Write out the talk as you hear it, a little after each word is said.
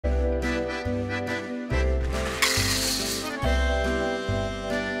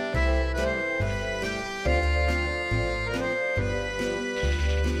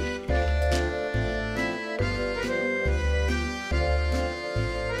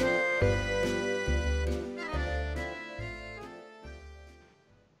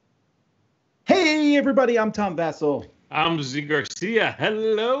Hey, everybody, I'm Tom Vassell. I'm Z Garcia.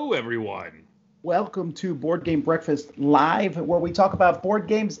 Hello, everyone. Welcome to Board Game Breakfast Live, where we talk about board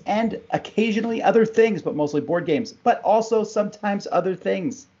games and occasionally other things, but mostly board games, but also sometimes other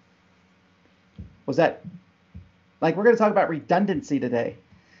things. Was that? Like, we're going to talk about redundancy today.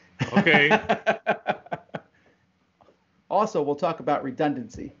 Okay. Also, we'll talk about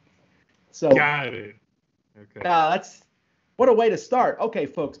redundancy. So, got it. Okay. That's what a way to start. Okay,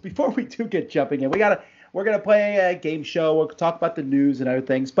 folks, before we do get jumping in, we're gonna play a game show. We'll talk about the news and other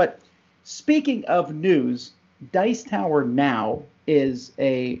things. But speaking of news, Dice Tower Now is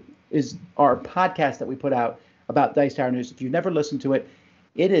our podcast that we put out about Dice Tower News. If you've never listened to it,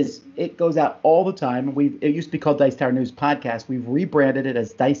 it goes out all the time. It used to be called Dice Tower News Podcast. We've rebranded it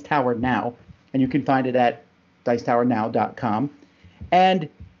as Dice Tower Now, and you can find it at dicetowernow.com. And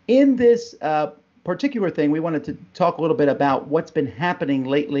in this particular thing, we wanted to talk a little bit about what's been happening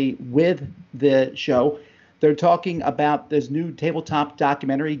lately with the show. They're talking about this new tabletop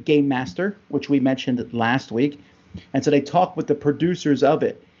documentary, Game Master, which we mentioned last week. And so they talk with the producers of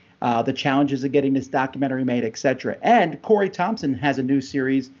it, the challenges of getting this documentary made, etc. And Corey Thompson has a new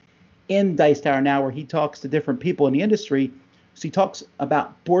series in Dice Tower Now where he talks to different people in the industry. So he talks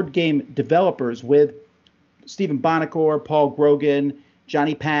about board game developers with Stephen Bonacore, Paul Grogan,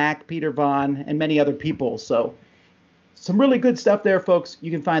 Johnny Pack, Peter Vaughn, and many other people. So some really good stuff there, folks.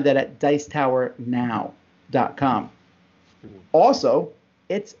 You can find that at dicetowernow.com. Also,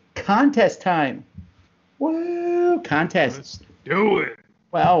 it's contest time. Woo, contests. Let's do it.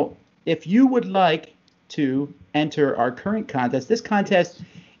 Well, if you would like to enter our current contest, this contest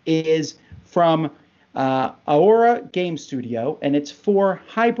is from Aura Game Studio, and it's for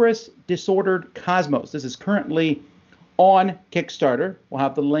Hybris Disordered Cosmos. This is currently on Kickstarter. We'll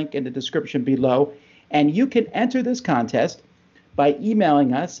have the link in the description below. And you can enter this contest by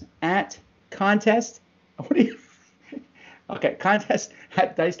emailing us at contest at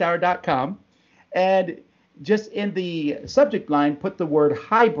dicetower.com. And just in the subject line, put the word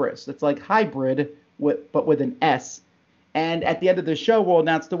Hybris. It's like hybrid, but with an S. And at the end of the show, we'll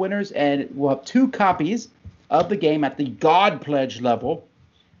announce the winners, and we'll have 2 copies of the game at the God Pledge level,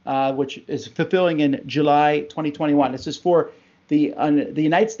 which is fulfilling in July 2021. This is for the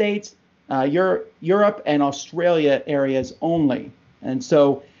United States, Europe, and Australia areas only. And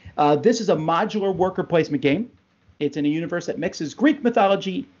so this is a modular worker placement game. It's in a universe that mixes Greek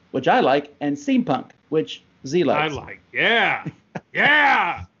mythology, which I like, and steampunk, which Z likes. I like. Yeah.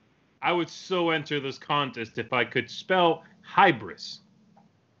 Yeah. I would so enter this contest if I could spell hybris.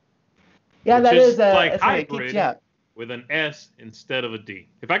 Yeah, that is like that's right. hybrid Yeah. with an S instead of a D.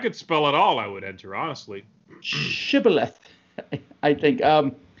 If I could spell it all, I would enter, honestly. Shibboleth, I think.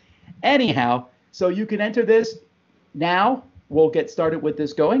 Anyhow, so you can enter this now. We'll get started with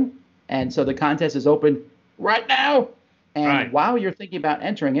this going. And so the contest is open right now. And while you're thinking about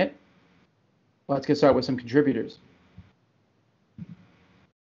entering it, let's get started with some contributors.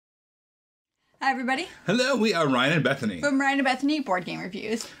 Hi, everybody. Hello, we are Ryan and Bethany. From Ryan and Bethany Board Game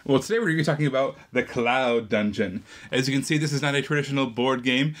Reviews. Well, today we're going to be talking about The Cloud Dungeon. As you can see, this is not a traditional board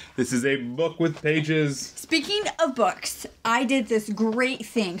game. This is a book with pages. Speaking of books, I did this great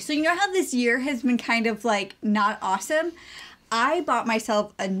thing. So you know how this year has been kind of like not awesome? I bought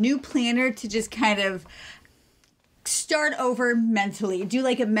myself a new planner to just kind of start over mentally, do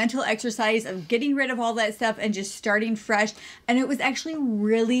like a mental exercise of getting rid of all that stuff and just starting fresh. And it was actually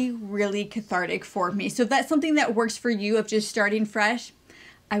really, really cathartic for me. So if that's something that works for you of just starting fresh,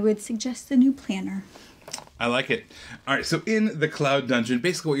 I would suggest the new planner. I like it. All right, so in The Cloud Dungeon,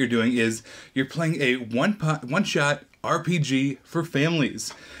 basically what you're doing is you're playing a one-shot RPG for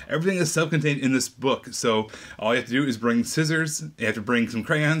families. Everything is self-contained in this book, so all you have to do is bring scissors, you have to bring some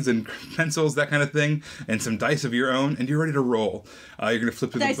crayons and pencils, that kind of thing, and some dice of your own, and you're ready to roll. You're going to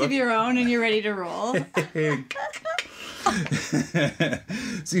flip through the book. Dice of your own, and you're ready to roll.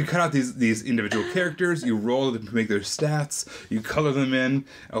 So you cut out these individual characters, you roll them to make their stats, you color them in.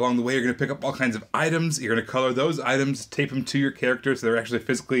 Along the way, you're going to pick up all kinds of items. You're going to color those items, tape them to your characters so they're actually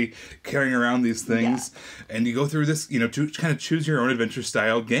physically carrying around these things. Yeah. And you go through this, to kind of choose your own adventure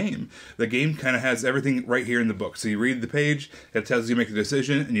style game. The game kind of has everything right here in the book. So you read the page, it tells you to make a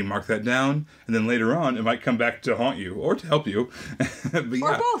decision, and you mark that down. And then later on, it might come back to haunt you or to help you. But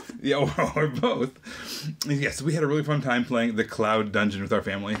or both. Yeah, or both. Yeah, so we had a really fun time playing The Cloud Dungeon with our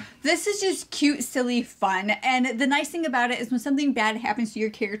family. This is just cute, silly fun. And the nice thing about it is when something bad happens to your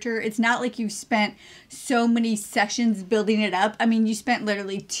character, it's not like you've spent so many sessions building it up. I mean, you spent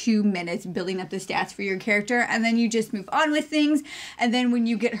literally 2 minutes building up the stats for your character, and then you just move on with things. And then when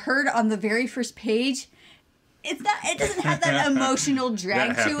you get hurt on the very first page, it doesn't have that emotional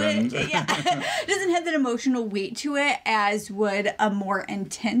drag to it. Yeah. It doesn't have that emotional weight to it as would a more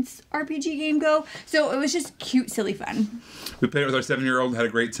intense RPG game go. So it was just cute, silly fun. We played it with our 7-year-old, had a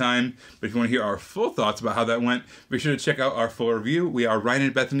great time. But if you want to hear our full thoughts about how that went, be sure to check out our full review. We are Ryan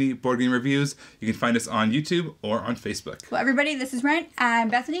and Bethany Board Game Reviews. You can find us on YouTube or on Facebook. Well, everybody, this is Ryan. I'm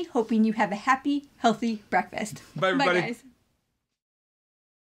Bethany, hoping you have a happy, healthy breakfast. Bye, everybody. Bye, guys.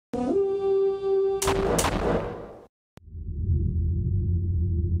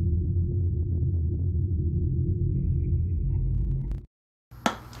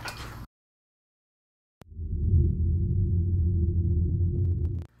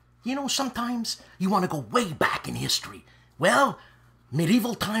 You know, sometimes you want to go way back in history. Well,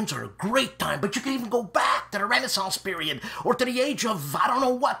 medieval times are a great time, but you can even go back to the Renaissance period or to the age of I don't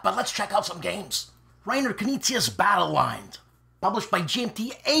know what, but let's check out some games. Rainer Knizia's Battle Lines, published by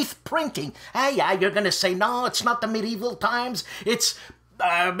GMT 8th Printing. Hey, yeah, you're going to say, no, it's not the medieval times, it's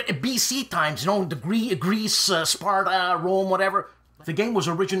BC times, you know, the Greece, Sparta, Rome, whatever. The game was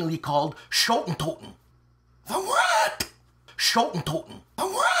originally called Schotentoten. The what? Schotentoten. The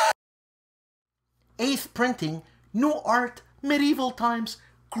what? 8th Printing, new art, medieval times,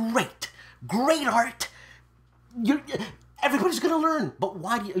 great art. Everybody's gonna learn, but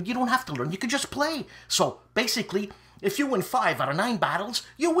why do you don't have to learn, you can just play. So basically, if you win 5 out of 9 battles,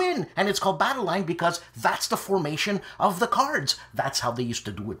 you win, and it's called Battle Line because that's the formation of the cards. That's how they used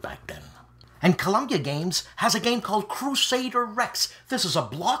to do it back then. And Columbia Games has a game called Crusader Rex. This is a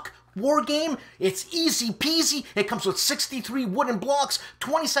block war game. It's easy peasy. It comes with 63 wooden blocks,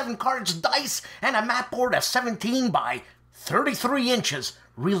 27 cards, dice, and a map board of 17 by 33 inches.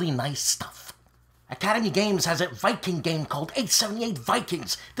 Really nice stuff. Academy Games has a Viking game called 878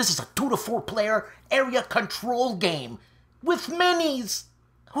 Vikings. This is a 2 to 4 player area control game with minis.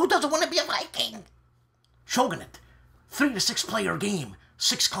 Who doesn't want to be a Viking? Shogunate, 3 to 6 player game,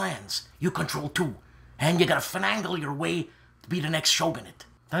 6 clans. You control 2, and you gotta finagle your way to be the next shogunate.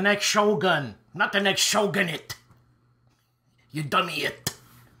 The next shogun, not the next shogunate. You dummy it.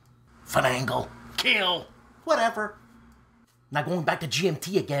 Finagle, kill, whatever. Now going back to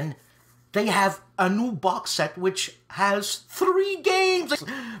GMT again, they have a new box set which has 3 games.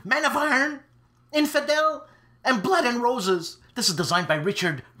 Man of Iron, Infidel, and Blood and Roses. This is designed by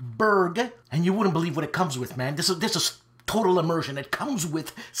Richard Berg, and you wouldn't believe what it comes with, man. This is total immersion. It comes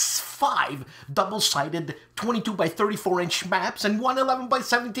with 5 double-sided 22 by 34 inch maps and 1 11 by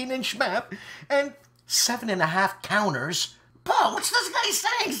 17 inch map and 7.5 counters. Paul, what's this guy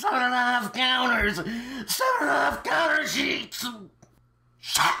saying? 7.5 counters. 7.5 counter sheets.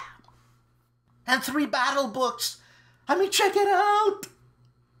 Yeah. And 3 battle books. I mean, check it out.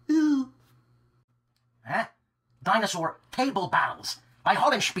 Ew. Huh? Dinosaur Table Battles by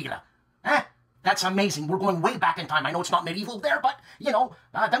Hollenspieler. Huh? That's amazing. We're going way back in time. I know it's not medieval there, but, you know,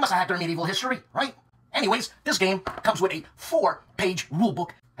 they must have had their medieval history, right? Anyways, this game comes with a 4-page rulebook,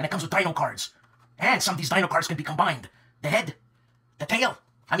 and it comes with dino cards. And some of these dino cards can be combined. The head, the tail,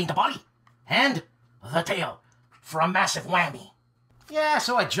 the body, and the tail for a massive whammy. Yeah,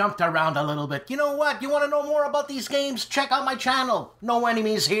 so I jumped around a little bit. You know what? You want to know more about these games? Check out my channel. No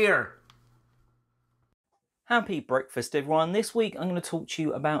Enemies Here. Happy breakfast, everyone. This week I'm going to talk to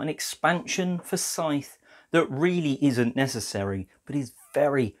you about an expansion for Scythe that really isn't necessary, but is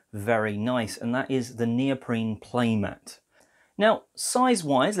very, very nice, and that is the neoprene playmat. Now,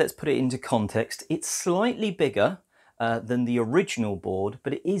 size-wise, let's put it into context. It's slightly bigger than the original board,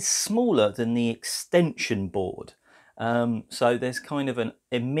 but it is smaller than the extension board. So there's kind of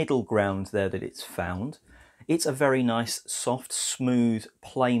a middle ground there that it's found. It's a very nice, soft, smooth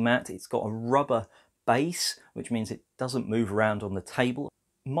playmat. It's got a rubber base, which means it doesn't move around on the table.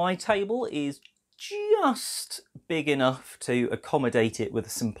 My table is just big enough to accommodate it with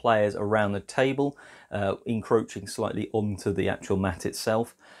some players around the table, encroaching slightly onto the actual mat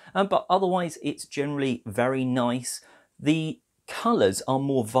itself. But otherwise, it's generally very nice. The colours are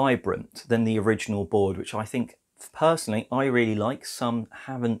more vibrant than the original board, which I think, personally, I really like. Some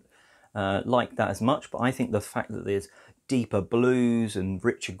haven't liked that as much, but I think the fact that there's deeper blues and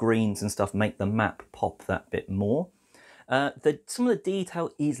richer greens and stuff make the map pop that bit more. Some of the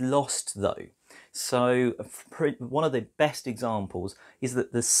detail is lost though. So one of the best examples is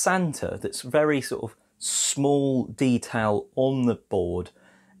that the Santa, that's very sort of small detail on the board,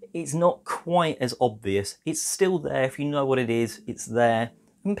 it's not quite as obvious. It's still there. If you know what it is, it's there.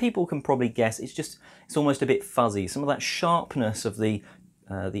 And people can probably guess. It's almost a bit fuzzy. Some of that sharpness of the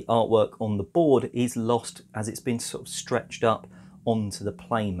artwork on the board is lost as it's been sort of stretched up onto the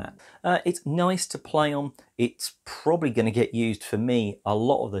playmat. It's nice to play on. It's probably going to get used for me a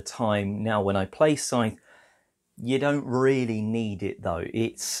lot of the time now when I play Scythe. You don't really need it though.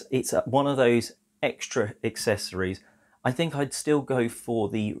 It's one of those extra accessories. I think I'd still go for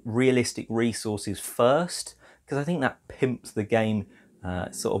the realistic resources first, because I think that pimps the game,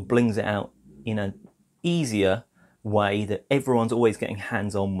 sort of blings it out in an easier way that everyone's always getting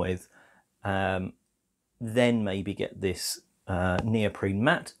hands-on with. Then maybe get this neoprene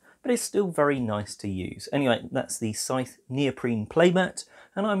mat, but it's still very nice to use. Anyway, that's the Scythe neoprene playmat,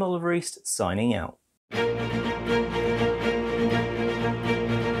 and I'm Oliver East signing out.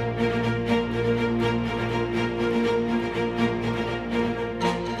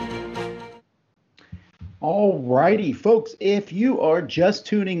 Alrighty, folks, if you are just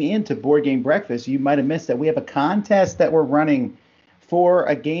tuning in to Board Game Breakfast, you might have missed that we have a contest that we're running for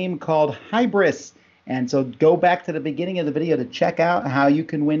a game called Hybris. And so go back to the beginning of the video to check out how you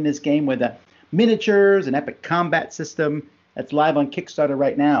can win this game with miniatures, an epic combat system that's live on Kickstarter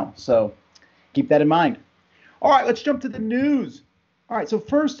right now. So keep that in mind. All right, let's jump to the news. All right, so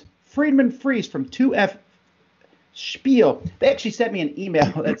first, Friedman Fries from 2F Spiel. They actually sent me an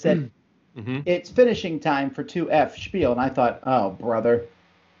email that said, it's finishing time for 2F Spiel. And I thought, oh, brother,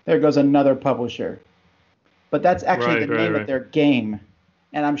 there goes another publisher. But that's actually the name of their game.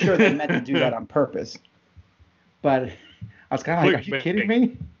 And I'm sure they meant to do that on purpose. But I was kind of like, are you kidding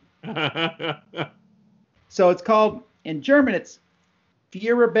me? So it's called, in German, it's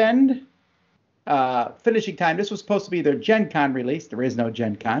Feuerbend. Finishing time. This was supposed to be their Gen Con release. There is no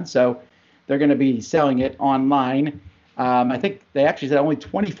Gen Con, so they're going to be selling it online. I think they actually said only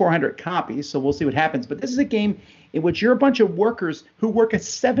 2,400 copies, so we'll see what happens. But this is a game in which you're a bunch of workers who work a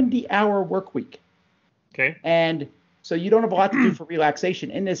 70-hour work week. Okay. And so you don't have a lot to do for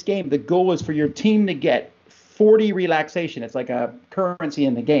relaxation. In this game, the goal is for your team to get 40 relaxation. It's like a currency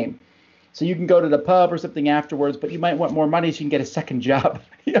in the game. So you can go to the pub or something afterwards, but you might want more money so you can get a second job.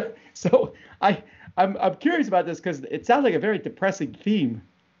 Yeah. So I'm curious about this because it sounds like a very depressing theme.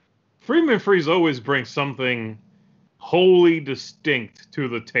 Friedman Fries always brings something wholly distinct to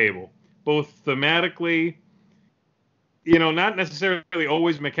the table, both thematically, not necessarily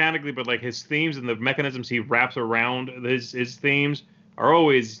always mechanically, but like his themes and the mechanisms he wraps around his themes are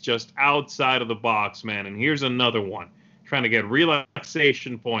always just outside of the box, man. And here's another one. Trying to get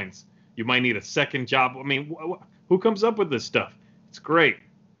relaxation points. You might need a second job. I mean, who comes up with this stuff? It's great.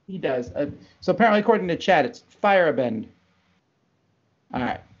 He does. So apparently, according to chat, it's Firebend. All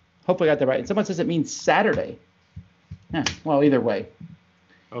right. Hopefully I got that right. And someone says it means Saturday. Well, either way.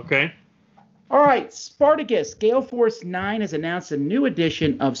 Okay. All right. Spartacus. Gale Force 9 has announced a new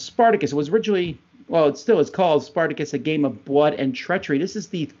edition of Spartacus. It was originally, it still is called Spartacus, A Game of Blood and Treachery. This is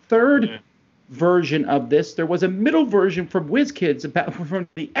the third version of this. There was a middle version from WizKids from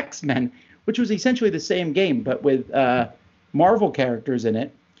the X-Men, which was essentially the same game, but with Marvel characters in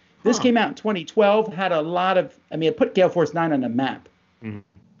it. This came out in 2012, had a lot of, it put Gale Force 9 on the map. Mm-hmm.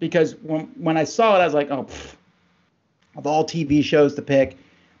 Because when I saw it, I was like, of all TV shows to pick.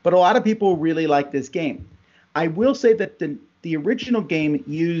 But a lot of people really like this game. I will say that the original game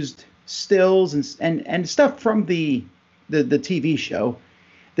used stills and stuff from the TV show.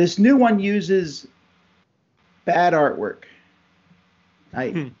 This new one uses bad artwork.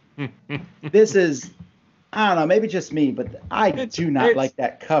 This is, I don't know, maybe just me, but I do not like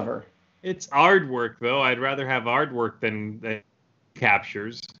that cover. It's artwork, though. I'd rather have artwork than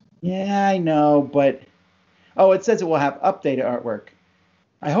captures. Yeah, I know, but it says it will have updated artwork.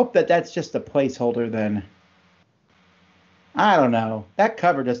 I hope that's just a placeholder then. I don't know. That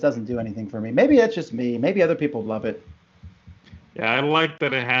cover just doesn't do anything for me. Maybe that's just me. Maybe other people love it. Yeah, I like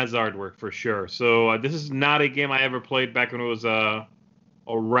that it has artwork for sure. So this is not a game I ever played back when it was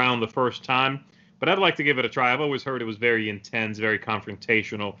around the first time, but I'd like to give it a try. I've always heard it was very intense, very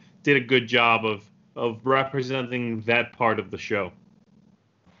confrontational. Did a good job of representing that part of the show.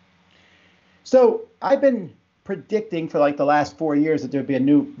 So I've been predicting for like the last 4 years that there'd be a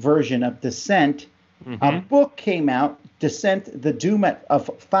new version of Descent. Mm-hmm. A book came out, Descent, The Doom of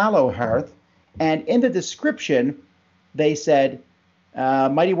Followhearth, and in the description, they said,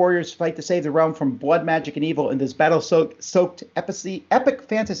 mighty warriors fight to save the realm from blood, magic, and evil in this battle-soaked epic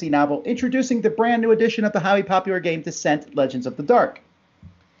fantasy novel, introducing the brand new edition of the highly popular game Descent, Legends of the Dark.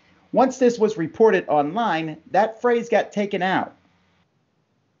 Once this was reported online, that phrase got taken out.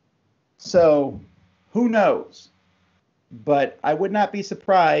 So, who knows? But I would not be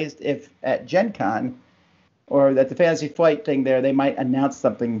surprised if at Gen Con or at the Fantasy Flight thing there, they might announce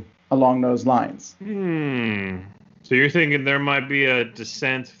something along those lines. So you're thinking there might be a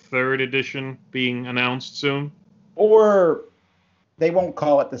Descent 3rd edition being announced soon? Or they won't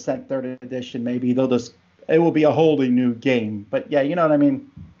call it Descent 3rd edition. Maybe it will be a wholly new game. But yeah, you know what I mean?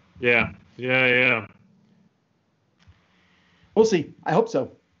 Yeah. We'll see. I hope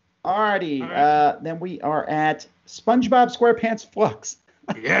so. Alrighty. All right. Then we are at SpongeBob SquarePants Flux.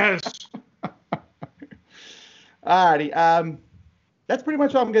 Yes. Alrighty. That's pretty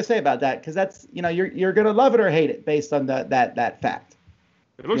much all I'm gonna say about that, because that's, you're gonna love it or hate it based on that fact.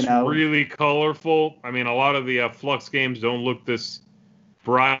 It looks really colorful. I mean, a lot of the Flux games don't look this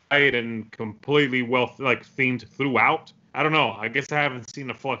bright and completely themed throughout. I don't know. I guess I haven't seen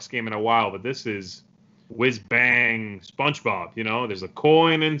a Flux game in a while, but this is whiz bang SpongeBob. There's a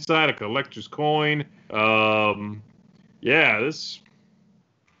coin inside, a collector's coin. Yeah, this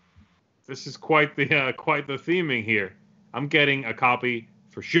is quite the theming here. I'm getting a copy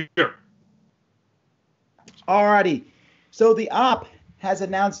for sure. Alrighty. So the OP has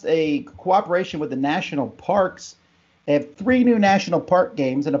announced a cooperation with the national parks. They have 3 new national park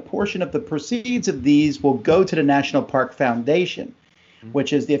games, and a portion of the proceeds of these will go to the National Park Foundation,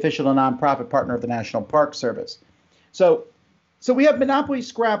 which is the official nonprofit partner of the National Park Service. So we have Monopoly,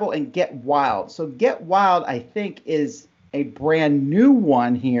 Scrabble, and Get Wild. So Get Wild, I think, is a brand new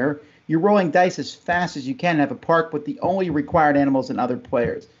one here. You're rolling dice as fast as you can and have a park with the only required animals and other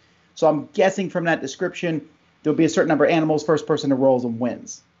players. So I'm guessing from that description, there'll be a certain number of animals, first person who rolls and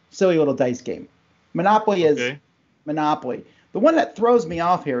wins. Silly little dice game. Monopoly is Monopoly. The one that throws me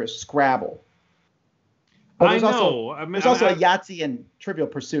off here is Scrabble. But there's also a Yahtzee and Trivial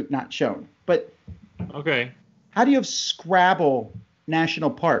Pursuit not shown. But okay, how do you have Scrabble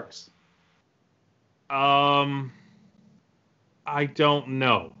national parks? I don't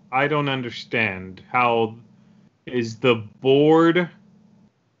know. I don't understand. How is the board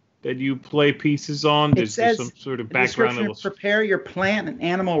that you play pieces on? There's some sort of background. Prepare your plant and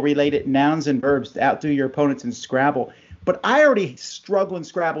animal related nouns and verbs to outdo your opponents in Scrabble. But I already struggle in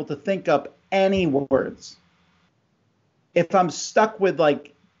Scrabble to think up any words. If I'm stuck with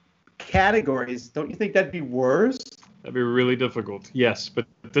categories, don't you think that'd be worse? That'd be really difficult. Yes, but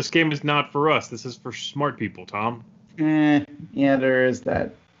this game is not for us. This is for smart people, Tom. Yeah, there is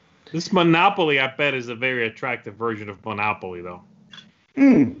that. This Monopoly, I bet, is a very attractive version of Monopoly, though.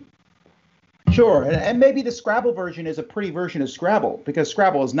 Sure, and maybe the Scrabble version is a pretty version of Scrabble, because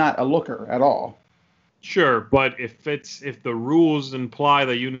Scrabble is not a looker at all. Sure, but if the rules imply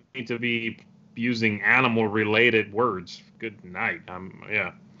that you need to be using animal-related words, good night.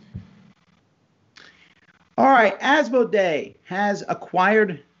 Yeah. All right, Asmodee has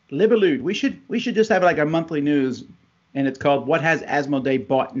acquired Libellude. We should just have a monthly news, and it's called "What Has Asmodee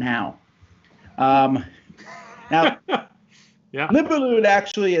Bought Now?" Now, yeah. Libellude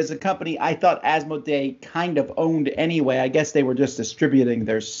actually is a company I thought Asmodee kind of owned anyway. I guess they were just distributing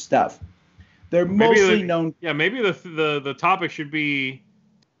their stuff. They're mostly known. Yeah, maybe the topic should be,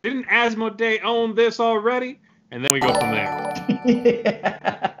 didn't Asmodee own this already? And then we go from there.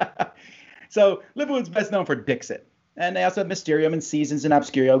 Yeah. So Libellude's best known for Dixit. And they also have Mysterium and Seasons and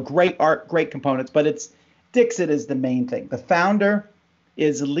Obscurio. Great art, great components, but Dixit is the main thing. The founder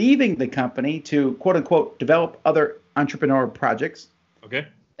is leaving the company to, quote unquote, develop other entrepreneurial projects. Okay.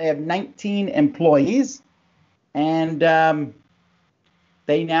 They have 19 employees, and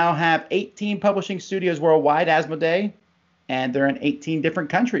they now have 18 publishing studios worldwide, Asmodee, and they're in 18 different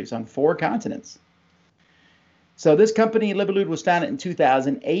countries on 4 continents. So this company, Libellude, was founded in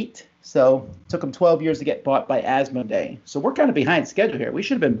 2008. So it took them 12 years to get bought by Asmodee. So we're kind of behind schedule here. We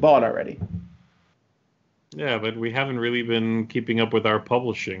should have been bought already. Yeah, but we haven't really been keeping up with our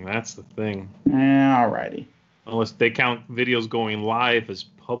publishing. That's the thing. All righty. Unless they count videos going live as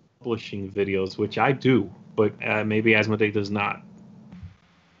publishing videos, which I do, but maybe Asmodee does not.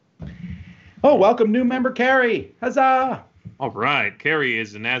 Oh, welcome new member Carrie. Huzzah! All right. Carrie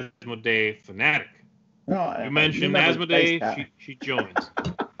is an Asmodee fanatic. Oh, you mentioned Asmodee, she joins.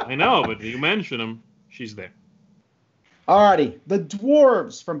 I know, but you mention him, she's there. Alrighty, the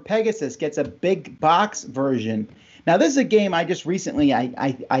Dwarves from Pegasus gets a big box version. Now, this is a game I just recently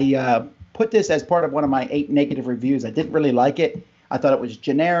I put this as part of one of my 8 negative reviews. I didn't really like it. I thought it was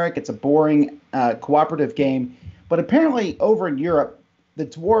generic. It's a boring cooperative game. But apparently, over in Europe, the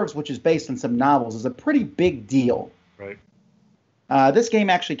Dwarves, which is based on some novels, is a pretty big deal. Right. This game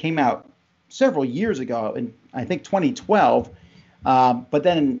actually came out several years ago, in I think 2012. But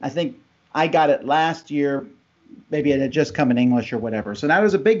then I think I got it last year. Maybe it had just come in English or whatever. So now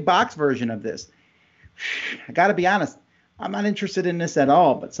there's a big box version of this. I got to be honest, I'm not interested in this at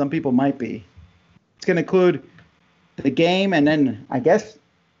all, but some people might be. It's going to include the game and then, I guess,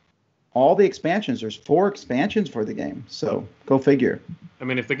 all the expansions. There's 4 expansions for the game, so go figure. I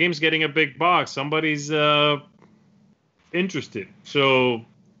mean, if the game's getting a big box, somebody's interested. So,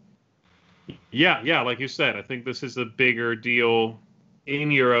 yeah, like you said, I think this is a bigger deal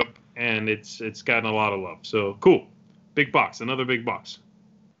in Europe, and it's gotten a lot of love. So, cool. Big box, another big box.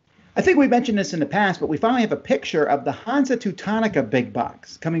 I think we mentioned this in the past, but we finally have a picture of the Hansa Teutonica big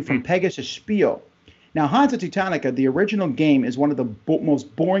box coming from Pegasus Spiel. Now, Hansa Teutonica, the original game, is one of the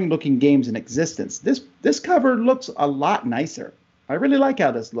most boring-looking games in existence. This cover looks a lot nicer. I really like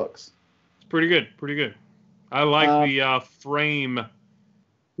how this looks. It's pretty good, pretty good. I like the frame,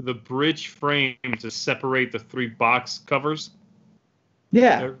 the bridge frame to separate the 3 box covers.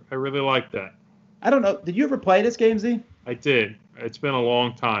 Yeah. I really like that. I don't know. Did you ever play this game, Z? I did. It's been a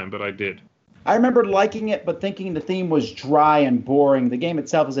long time, but I did. I remember liking it, but thinking the theme was dry and boring. The game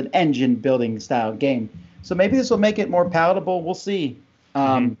itself is an engine-building style game. So maybe this will make it more palatable. We'll see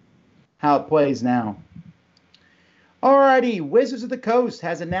how it plays now. Alrighty, Wizards of the Coast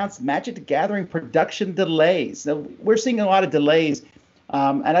has announced Magic the Gathering production delays. Now, we're seeing a lot of delays,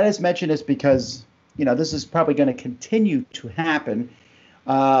 and I just mention this because, this is probably going to continue to happen.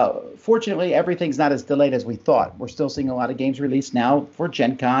 Fortunately, everything's not as delayed as we thought. We're still seeing a lot of games released now for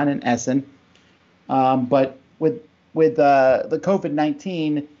Gen Con and Essen. But with the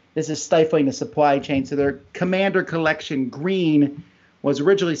COVID-19, this is stifling the supply chain. So their Commander Collection Green was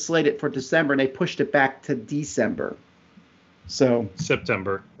originally slated for December, and they pushed it back to December. So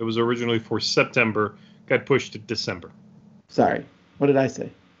September. It was originally for September, got pushed to December. Sorry, what did I say?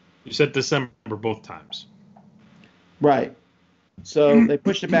 You said December both times. Right. So they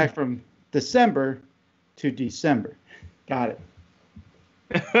pushed it back from December to December. Got it.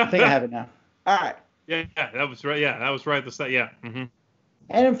 I think I have it now. All right. Yeah, that was right. Yeah, that was right. Yeah. Mm-hmm.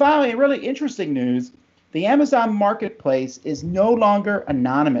 And then finally, really interesting news, the Amazon Marketplace is no longer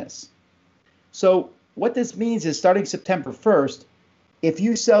anonymous. So what this means is starting September 1st, if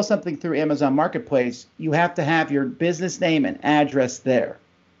you sell something through Amazon Marketplace, you have to have your business name and address there.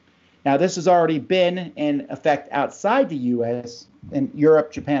 Now, this has already been in effect outside the U.S., in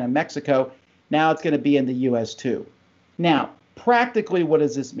Europe, Japan, and Mexico. Now it's going to be in the U.S. too. Now, practically, what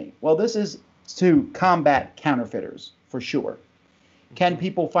does this mean? Well, this is to combat counterfeiters, for sure. Can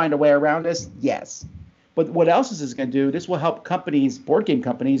people find a way around this? Yes. But what else is this going to do? This will help companies, board game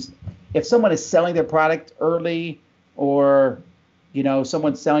companies, if someone is selling their product early, or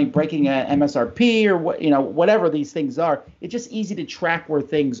someone's breaking an MSRP, or whatever these things are, it's just easy to track where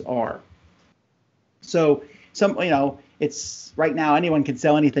things are. So it's right now anyone can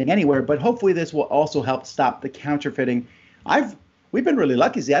sell anything anywhere, but hopefully this will also help stop the counterfeiting. We've been really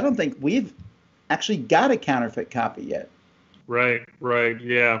lucky. I don't think we've actually got a counterfeit copy yet. Right,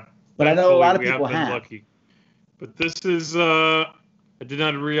 yeah. But I know a lot of people have. Lucky. But this is I did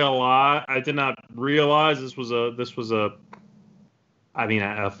not realize this was a I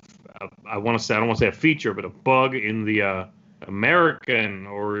don't want to say a feature, but a bug in the American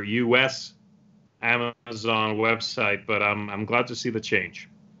or US Amazon website, but I'm glad to see the change.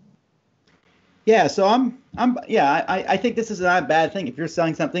 Yeah, so I think this is not a bad thing. If you're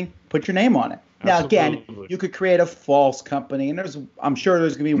selling something, put your name on it. Now, again, you could create a false company, and I'm sure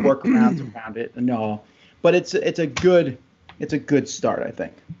there's going to be workarounds around it and all. But it's a good start, I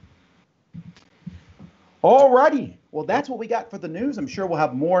think. Alrighty. Well, that's what we got for the news. I'm sure we'll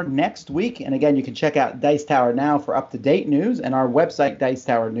have more next week. And again, you can check out Dice Tower Now for up-to-date news, and our website,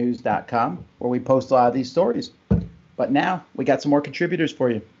 dicetowernews.com, where we post a lot of these stories. But now we got some more contributors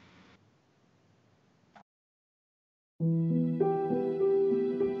for you.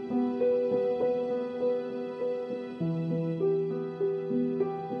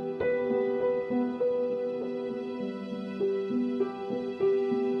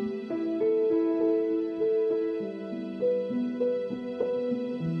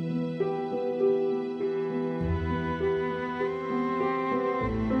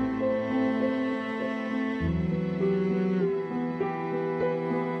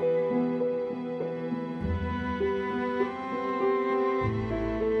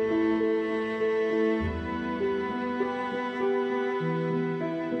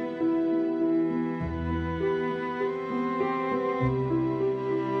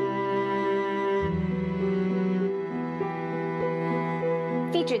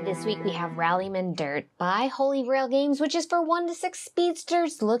 Featured this week, we have Rallyman Dirt by Holy Grail Games, which is for 1 to 6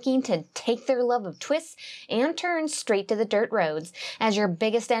 speedsters looking to take their love of twists and turns straight to the dirt roads, as your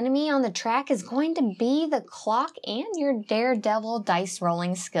biggest enemy on the track is going to be the clock and your daredevil dice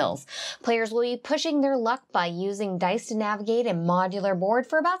rolling skills. Players will be pushing their luck by using dice to navigate a modular board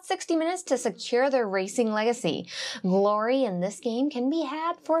for about 60 minutes to secure their racing legacy. Glory in this game can be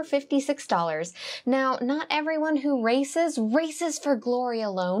had for $56. Now, not everyone who races for glory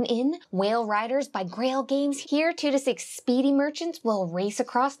alone. alone in Whale Riders by Grail Games. Here, 2 to 6 speedy merchants will race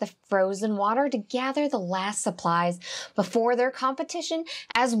across the frozen water to gather the last supplies before their competition,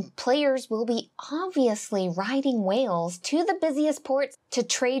 as players will be obviously riding whales to the busiest ports to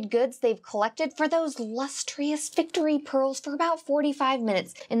trade goods they've collected for those lustrous victory pearls for about 45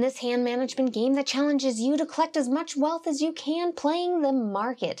 minutes. In this hand management game that challenges you to collect as much wealth as you can playing the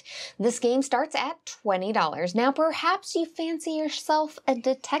market. This game starts at $20. Now perhaps you fancy yourself a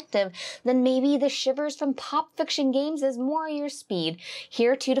detective, then maybe the shivers from pop fiction games is more your speed.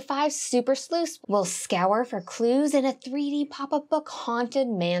 Here 2 to 5 super sleuths will scour for clues in a 3D pop-up book haunted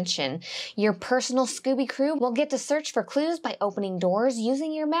mansion. Your personal Scooby crew will get to search for clues by opening doors,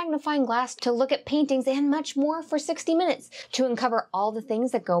 using your magnifying glass to look at paintings, and much more for 60 minutes to uncover all the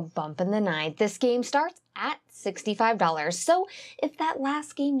things that go bump in the night. This game starts at $65. So if that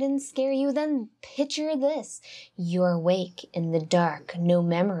last game didn't scare you, then picture this. You're awake in the dark, no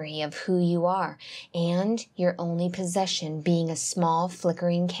memory of who you are, and your only possession being a small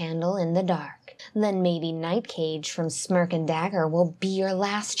flickering candle in the dark. Then maybe Night Cage from Smirk and Dagger will be your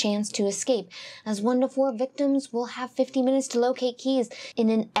last chance to escape, as 1 to 4 victims will have 50 minutes to locate keys in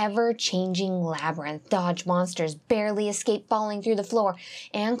an ever-changing labyrinth, dodge monsters, barely escape falling through the floor,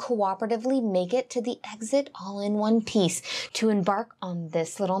 and cooperatively make it to the exit all in one piece. To embark on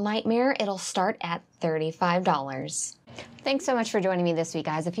this little nightmare, it'll start at $35. Thanks so much for joining me this week,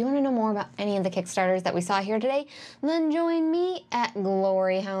 guys. If you want to know more about any of the Kickstarters that we saw here today, then join me at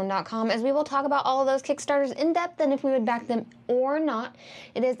gloryhound.com, as we will talk about all of those Kickstarters in depth and if we would back them or not.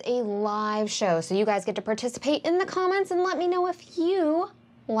 It is a live show, so you guys get to participate in the comments and let me know if you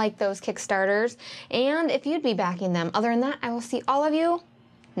like those Kickstarters and if you'd be backing them. Other than that, I will see all of you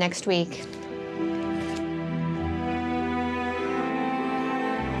next week.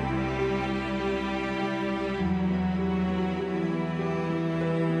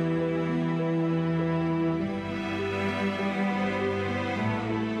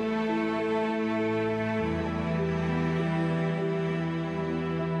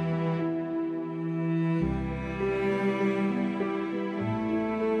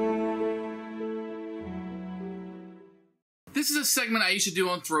 This is a segment I used to do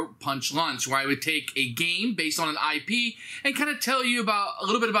on Throat Punch Lunch, where I would take a game based on an IP and kind of tell you about a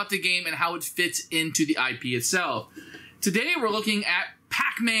little bit about the game and how it fits into the IP itself. Today we're looking at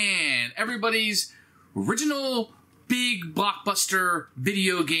Pac-Man, everybody's original big blockbuster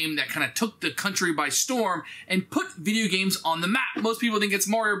video game that kind of took the country by storm and put video games on the map. Most people think it's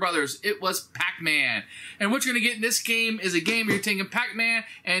Mario Brothers. It was Pac-Man. And what you're going to get in this game is a game where you're taking Pac-Man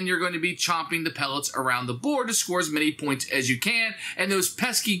and you're going to be chomping the pellets around the board to score as many points as you can. And those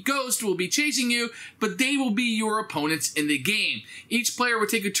pesky ghosts will be chasing you, but they will be your opponents in the game. Each player will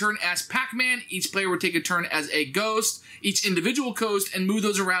take a turn as Pac-Man. Each player will take a turn as a ghost, each individual ghost, and move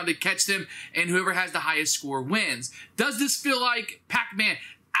those around to catch them. And whoever has the highest score wins. Does this feel like Pac-Man?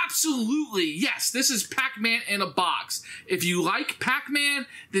 Absolutely, yes. This is Pac-Man in a box. If you like Pac-Man,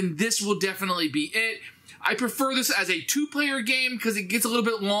 then this will definitely be it. I prefer this as a 2-player game because it gets a little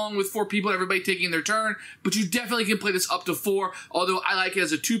bit long with 4 people, everybody taking their turn, but you definitely can play this up to 4, although I like it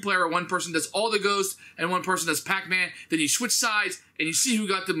as a 2-player. One person does all the ghosts and one person does Pac-Man. Then you switch sides and you see who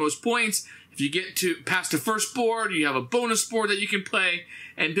got the most points. If you get to past the first board, you have a bonus board that you can play,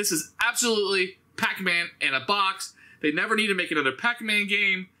 and this is absolutely Pac-Man in a box. They never need to make another Pac-Man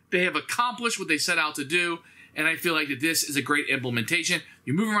game. They have accomplished what they set out to do, and I feel like that this is a great implementation.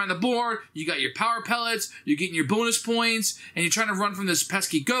 You move around the board, you got your power pellets, you're getting your bonus points, and you're trying to run from this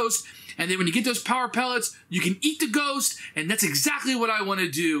pesky ghost, and then when you get those power pellets, you can eat the ghost, and that's exactly what I want to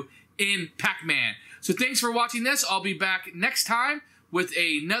do in Pac-Man. So thanks for watching this. I'll be back next time with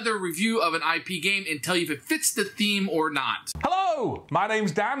another review of an IP game and tell you if it fits the theme or not. Hello, my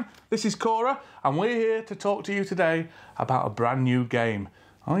name's Dan, this is Cora, and we're here to talk to you today about a brand new game.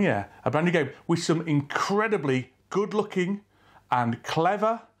 Oh yeah, a brand new game with some incredibly good-looking and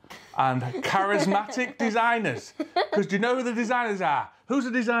clever and charismatic designers. Because do you know who the designers are? Who's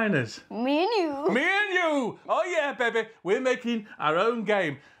the designers? Me and you. Me and you! Oh yeah, baby, we're making our own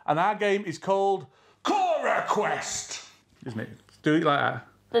game, and our game is called Cora Quest. Isn't it? Do it like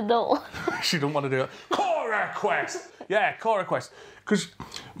that. No. She don't want to do it. Cora Quest! Yeah, Cora Quest. Because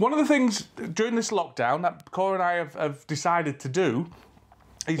one of the things during this lockdown that Cora and I have decided to do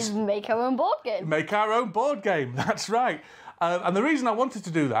is make our own board game. Make our own board game, that's right. And the reason I wanted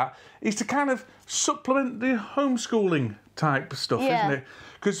to do that is to kind of supplement the homeschooling type stuff, isn't it?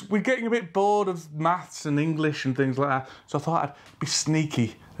 Because we're getting a bit bored of maths and English and things like that. So I thought I'd be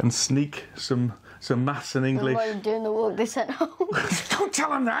sneaky and sneak some maths and English. While you're doing the work they sent home. Don't tell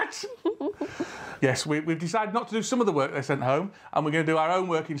them that. Yes, we've decided not to do some of the work they sent home, and we're going to do our own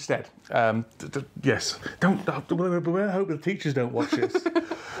work instead. Yes. Don't I hope the teachers don't watch this.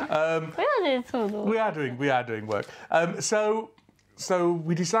 We are doing some of the work. We are doing work. So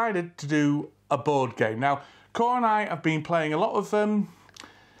we decided to do a board game. Now, Cora and I have been playing a lot of kind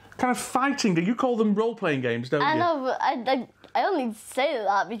of fighting. You call them role-playing games, don't you? I know, but I only say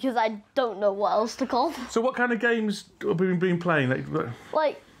that because I don't know what else to call them. So what kind of games have we been playing?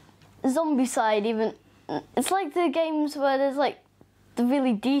 Like Zombicide, even. It's like the games where there's like the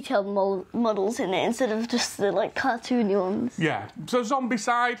really detailed models in it instead of just the like cartoony ones. Yeah. So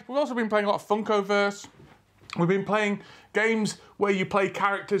Zombicide. We've also been playing a lot of Funkoverse. We've been playing games where you play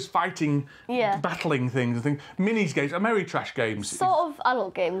characters fighting, battling things and things. Minis games, Ameritrash games. Sort of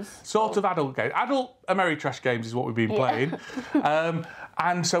adult games. Sort of adult games. Adult Ameritrash games is what we've been playing.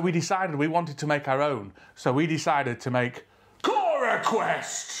 And so we decided we wanted to make our own. So we decided to make Cora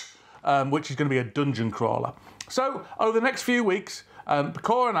Quest, which is going to be a dungeon crawler. So over the next few weeks,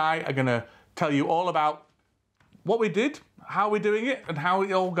 Cora and I are going to tell you all about what we did, how we're doing it, and how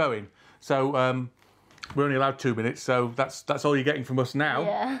it's all going. So we're only allowed 2 minutes, so that's all you're getting from us now.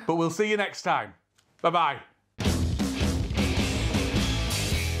 Yeah. But we'll see you next time. Bye-bye.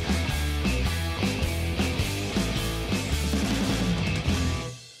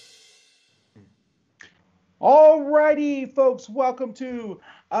 Alrighty, folks, welcome to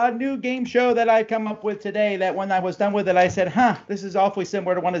a new game show that I come up with today. That when I was done with it, I said, this is awfully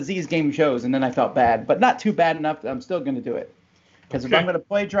similar to one of Z's game shows, and then I felt bad, but not too bad enough that I'm still going to do it. Because if I'm going to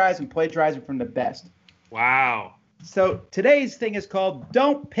plagiarize, I'm plagiarizing from the best. Wow. So today's thing is called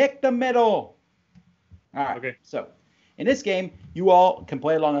Don't Pick the Middle. All right. Okay. So in this game, you all can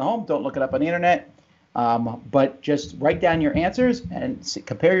play along at home. Don't look it up on the internet. But just write down your answers and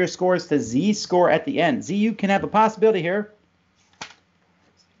compare your scores to Z's score at the end. Z, you can have a possibility here.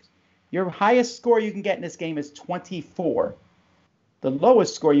 Your highest score you can get in this game is 24. The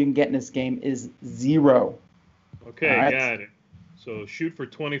lowest score you can get in this game is 0. Okay, right. got it. So shoot for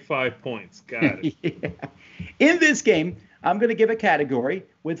 25 points. Got it. Yeah. In this game, I'm going to give a category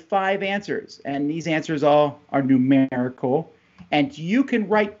with 5 answers. And these answers all are numerical. And you can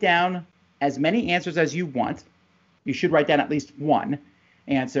write down as many answers as you want. You should write down at least 1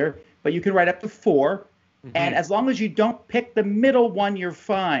 answer. But you can write up to 4. Mm-hmm. And as long as you don't pick the middle one, you're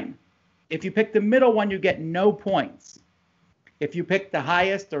fine. If you pick the middle one, you get no points. If you pick the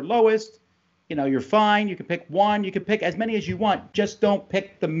highest or lowest, you're fine. You can pick 1. You can pick as many as you want. Just don't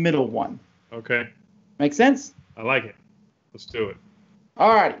pick the middle one. Okay. Make sense? I like it. Let's do it.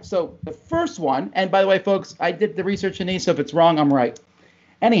 All right. So the first one, and by the way, folks, I did the research in these, so if it's wrong, I'm right.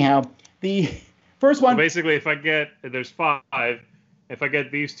 Anyhow, the first one. So basically, there's 5. If I get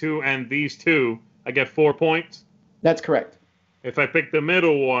these 2 and these 2, I get 4 points. That's correct. If I pick the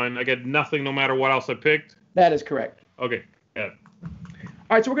middle one, I get nothing no matter what else I picked. That is correct. Okay. Got it.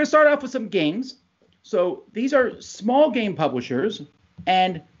 All right, so we're going to start off with some games. So these are small game publishers,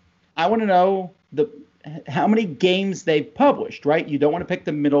 and I want to know how many games they've published, right? You don't want to pick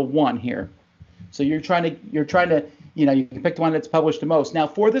the middle one here. So you're trying to, you can pick the one that's published the most. Now,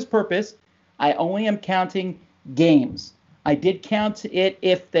 for this purpose, I only am counting games. I did count it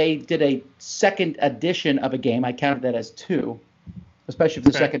if they did a second edition of a game. I counted that as 2, especially if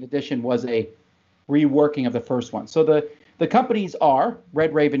the second edition was a reworking of the first one. So the companies are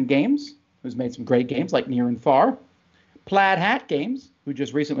Red Raven Games, who's made some great games like Near and Far, Plaid Hat Games, who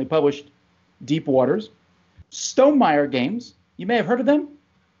just recently published Deep Waters, Stonemaier Games, you may have heard of them.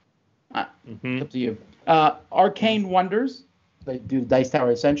 It's up to you. Arcane Wonders, they do the Dice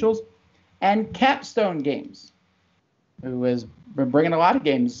Tower Essentials, and Capstone Games, who has been bringing a lot of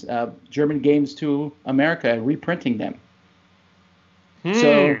games, German games to America, reprinting them.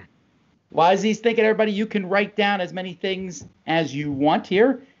 So while he's thinking, everybody, you can write down as many things as you want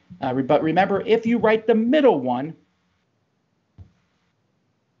here. But remember, if you write the middle one.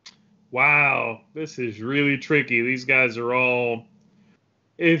 Wow, this is really tricky. These guys are all,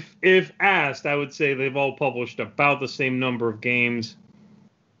 if asked, I would say they've all published about the same number of games,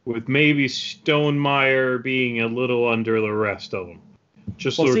 with maybe Stonemaier being a little under the rest of them.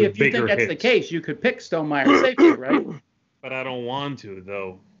 Just well, sort see, of if you bigger think that's hits. the case, you could pick Stonemaier safely, right? But I don't want to,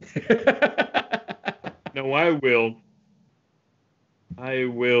 though. No, I will. I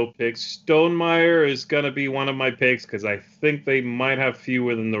will pick. Stonemaier is going to be one of my picks because I think they might have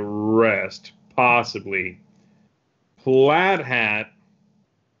fewer than the rest, possibly. Plaid Hat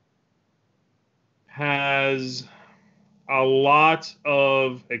has a lot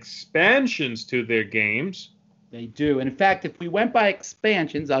of expansions to their games. They do. And in fact, if we went by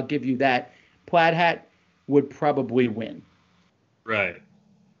expansions, I'll give you that. Plaid Hat would probably win. Right.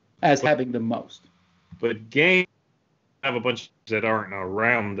 As having the most. But games, I have a bunch that aren't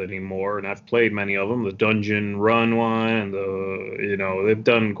around anymore, and I've played many of them. The Dungeon Run one, and they've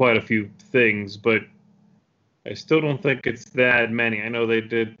done quite a few things, but I still don't think it's that many. I know they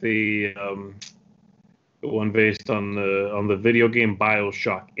did the one based on the video game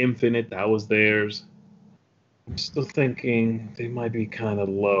BioShock Infinite. That was theirs. I'm still thinking they might be kind of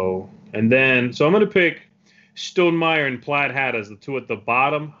low. And then, so I'm going to pick Stonemaier and Plaid Hat as the two at the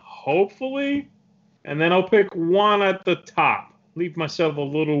bottom, hopefully. And then I'll pick one at the top. Leave myself a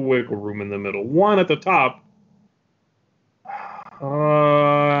little wiggle room in the middle. One at the top.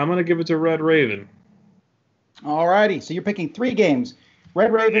 I'm going to give it to Red Raven. All righty. So you're picking 3 games.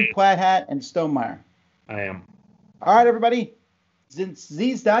 Red Raven, Plaid Hat, and Stonemaier. I am. All right, everybody. Since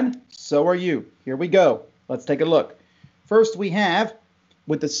Z's done, so are you. Here we go. Let's take a look. First, we have,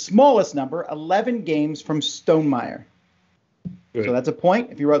 with the smallest number, 11 games from Stonemaier. Good. So that's a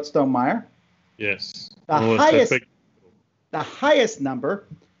point if you wrote Stonemaier. Yes. The highest number,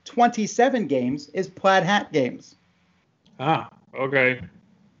 27 games, is Plaid Hat games. Ah, okay.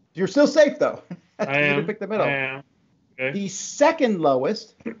 You're still safe, though. I am. You pick the middle. I am. Okay. The second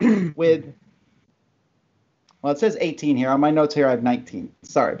lowest with, well, it says 18 here. On my notes here, I have 19.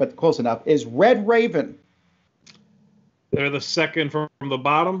 Sorry, but close enough, is Red Raven. They're the second from the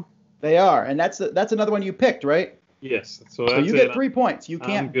bottom? They are, and that's another one you picked, right? Yes. So you get 3 points. You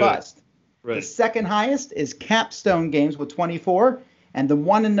can't bust. Right. The second highest is Capstone Games with 24, and the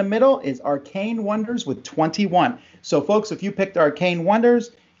one in the middle is Arcane Wonders with 21. So, folks, if you picked Arcane Wonders,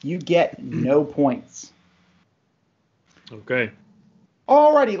 you get no points. Okay.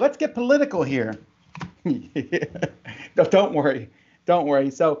 Alrighty, let's get political here. No, don't worry. Don't worry.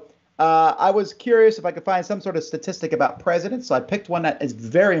 So I was curious if I could find some sort of statistic about presidents. So I picked one that is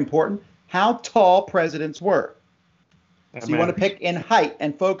very important. How tall presidents were. So you want to pick in height.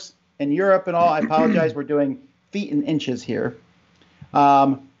 And folks, in Europe and all, I apologize, we're doing feet and inches here.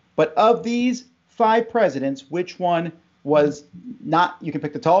 But of these 5 presidents, which one was not, you can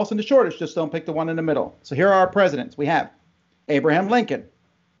pick the tallest and the shortest, just don't pick the one in the middle. So here are our presidents. We have Abraham Lincoln.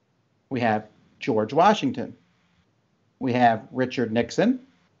 We have George Washington. We have Richard Nixon.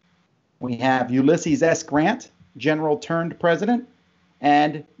 We have Ulysses S. Grant, general turned president,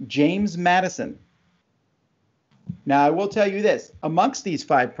 and James Madison. Now, I will tell you this. Amongst these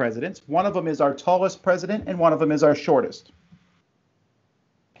 5 presidents, one of them is our tallest president and one of them is our shortest.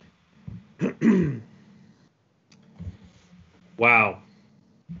 Wow.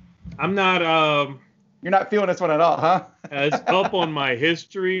 I'm not... You're not feeling this one at all, huh? as up on my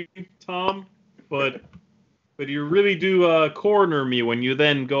history, Tom, but you really do corner me when you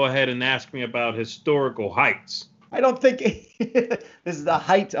then go ahead and ask me about historical heights. I don't think this is the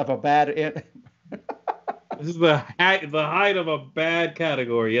height of a bad... This is the height of a bad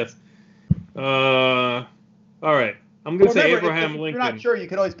category, yes. All right. I'm going to say Abraham Lincoln. If you're not sure, you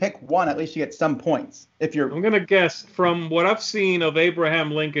can always pick one. At least you get some points. I'm going to guess, from what I've seen of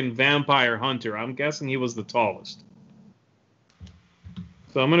Abraham Lincoln Vampire Hunter, I'm guessing he was the tallest.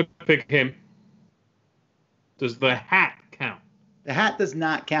 So I'm going to pick him. Does the hat count? The hat does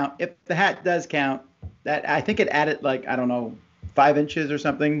not count. If the hat does count, that I think it added 5 inches or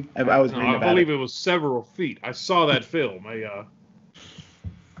something. I believe it was several feet. I saw that film.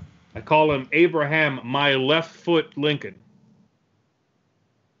 I call him Abraham My Left Foot Lincoln.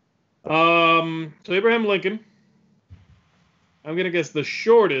 So Abraham Lincoln. I'm going to guess the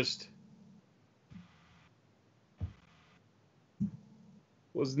shortest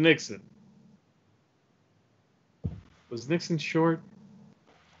was Nixon. Was Nixon short?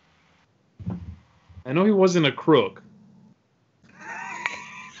 I know he wasn't a crook.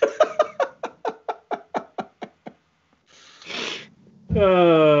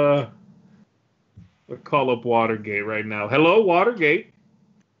 We'll call up Watergate right now. Hello, Watergate.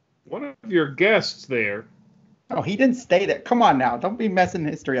 One of your guests there. Oh, he didn't stay there. Come on now. Don't be messing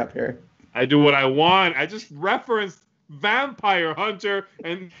history up here. I do what I want. I just referenced Vampire Hunter,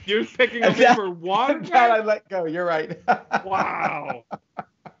 and you're picking up for Watergate? That I let go. You're right. Wow.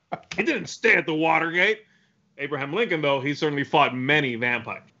 He didn't stay at the Watergate. Abraham Lincoln, though, he certainly fought many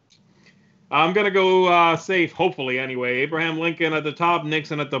vampires. I'm going to go safe, hopefully, anyway. Abraham Lincoln at the top,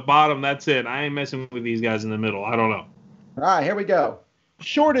 Nixon at the bottom. That's it. I ain't messing with these guys in the middle. I don't know. All right, here we go.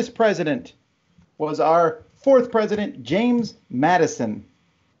 Shortest president was our 4th president, James Madison.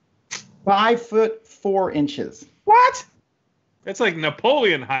 5'4". What? That's like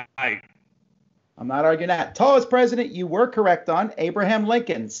Napoleon height. I'm not arguing that. Tallest president, you were correct on. Abraham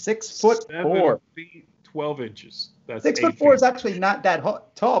Lincoln, 6'4". 7 feet, 12 inches. That's 6'4" is actually not that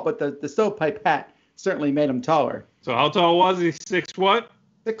tall, but the stovepipe hat certainly made him taller. So how tall was he? 6 what?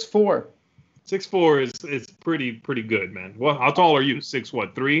 6'4". 6'4" is pretty good, man. Well, how tall are you?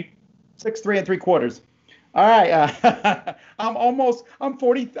 6'3"? 6'3 3/4. All right. I'm almost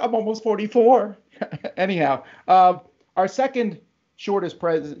 44. Anyhow, our second shortest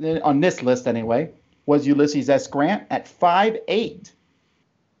president on this list, anyway, was Ulysses S. Grant at 5'8".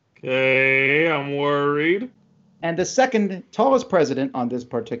 Okay, I'm worried. And the second tallest president on this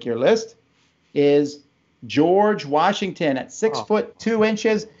particular list is George Washington at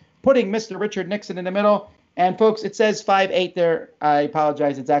 6'2", putting Mr. Richard Nixon in the middle. And folks, it says 5'8" there. I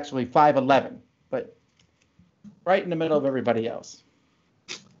apologize. It's actually 5'11", but right in the middle of everybody else.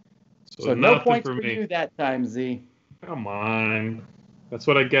 So no points for you that time, Z. Come on. That's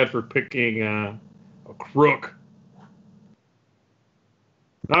what I get for picking a crook.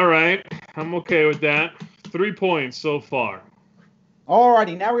 All right. I'm okay with that. 3 points so far. All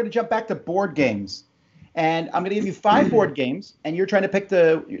righty. Now we're going to jump back to board games. And I'm going to give you 5 board games, and you're trying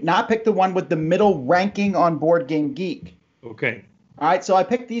to not pick the one with the middle ranking on Board Game Geek. Okay. All right, so I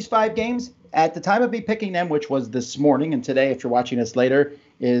picked these 5 games. At the time of me picking them, which was this morning, and today, if you're watching this later,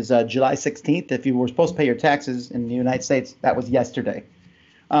 is July 16th. If you were supposed to pay your taxes in the United States, that was yesterday.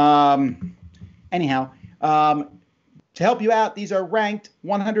 Anyhow, to help you out, these are ranked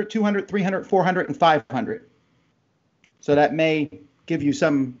 100, 200, 300, 400, and 500. So that may give you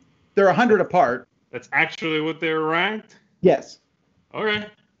some. They're 100 apart. That's actually what they're ranked? Yes. Okay.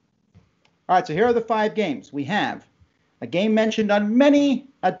 All right, so here are the 5 games. We have a game mentioned on many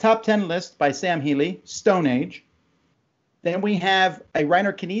a top 10 list by Sam Healy, Stone Age. Then we have a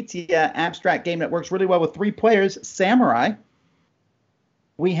Reiner Knizia abstract game that works really well with 3 players, Samurai.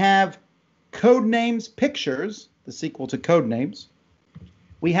 We have Codenames Pictures, the sequel to Codenames.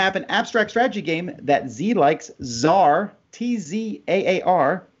 We have an abstract strategy game that Z likes, Tsar,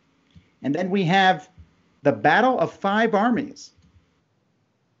 Tzaar. And then we have The Battle of 5 Armies.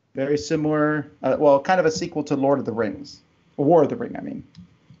 Very similar, kind of a sequel to Lord of the Rings. War of the Ring, I mean.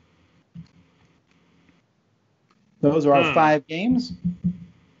 Those are our 5 games.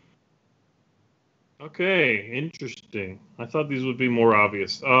 Okay, interesting. I thought these would be more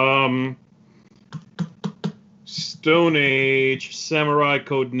obvious. Stone Age, Samurai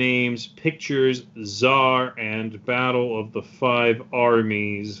Codenames, Pictures, Tsar, and Battle of the 5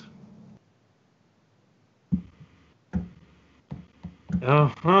 Armies.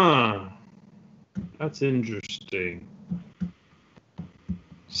 That's interesting.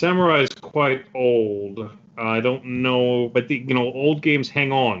 Samurai is quite old. I don't know, but old games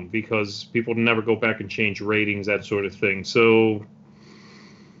hang on because people never go back and change ratings, that sort of thing. So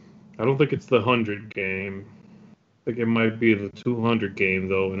I don't think it's the 100 game. I think it might be the 200 game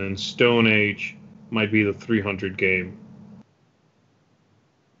though, and then Stone Age might be the 300 game.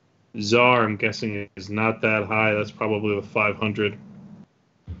 Tsar, I'm guessing, is not that high. That's probably the 500.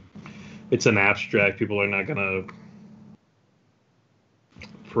 It's an abstract. People are not going to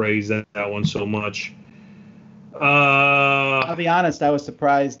praise that one so much. I'll be honest, I was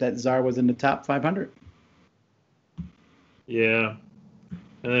surprised that Tsar was in the top 500. Yeah.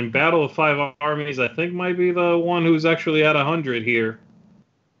 And then Battle of 5 Armies, I think, might be the one who's actually at 100 here.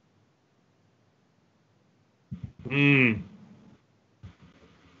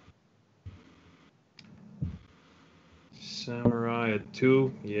 Samurai at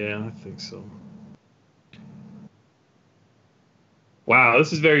 2? Yeah, I think so. Wow,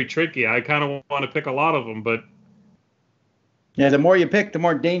 this is very tricky. I kind of want to pick a lot of them, but... Yeah, the more you pick, the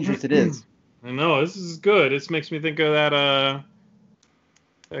more dangerous it is. I know, this is good. This makes me think of that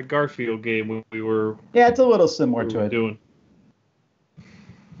Garfield game we were... Yeah, it's a little similar to it. Doing.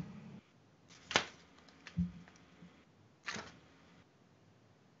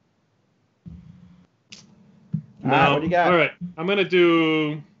 What do you got? All right, I'm going to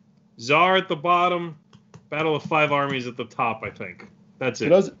do Tsar at the bottom, Battle of 5 Armies at the top, I think. That's it.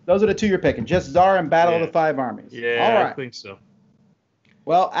 So those are the 2 you're picking, just Tsar and Battle of the 5 Armies. Yeah, all right. I think so.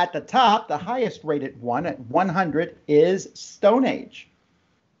 Well, at the top, the highest rated one at 100 is Stone Age.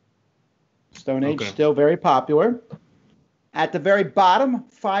 Stone Age still very popular. At the very bottom,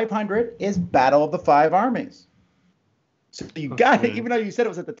 500, is Battle of the 5 Armies. So you got it, even though you said it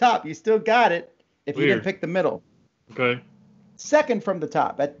was at the top, you still got it if you didn't pick the middle. Okay. Second from the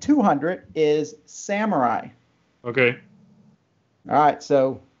top, at 200, is Samurai. Okay. All right,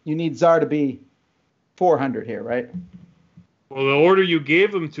 so you need Tsar to be 400 here, right? Well, the order you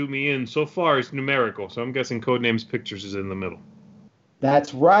gave them to me in so far is numerical, so I'm guessing Codenames Pictures is in the middle.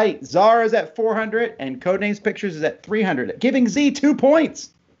 That's right. Tsar is at 400, and Codenames Pictures is at 300, giving Z 2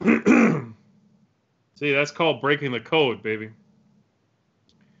 points. See, that's called breaking the code, baby.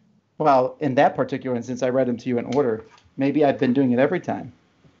 Well, in that particular instance, I read them to you in order. Maybe I've been doing it every time.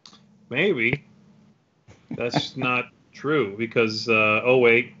 maybe. That's not true because, oh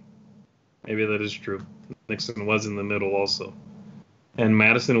wait, maybe that is true. Nixon was in the middle also. And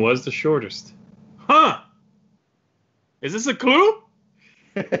Madison was the shortest. Huh! Is this a clue?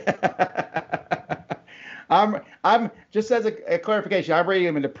 I'm just as a clarification, I'm reading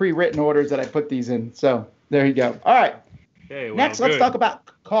them in the pre-written orders that I put these in. So there you go. All right. Okay, well, Next, let's good. talk about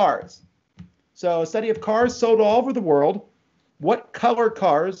cars. So a study of cars sold all over the world. What color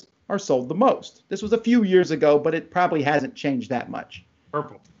cars are sold the most? This was a few years ago, but it probably hasn't changed that much.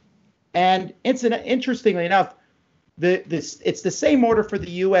 Purple. And interestingly enough, it's the same order for the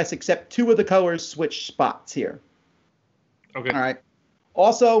U.S. except two of the colors switch spots here. Okay. All right.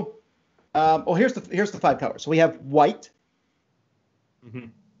 Also, here's the five colors. So we have white. Mm-hmm.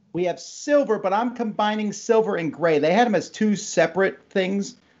 We have silver, but I'm combining silver and gray. They had them as two separate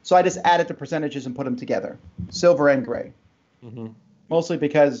things, so I just added the percentages and put them together. Silver and gray. Mm-hmm. Mostly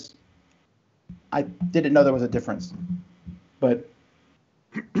because I didn't know there was a difference. But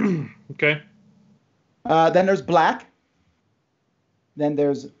okay. Then there's black. Then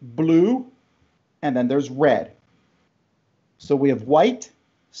there's blue. And then there's red. So we have white,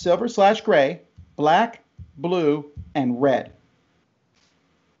 silver/gray, black, blue, and red.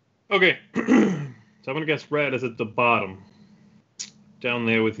 Okay. So I'm going to guess red is at the bottom. Down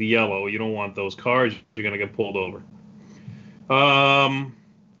there with the yellow. You don't want those cars. You're going to get pulled over.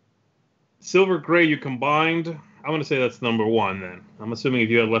 Silver, gray, you combined. I'm going to say that's number one then. I'm assuming if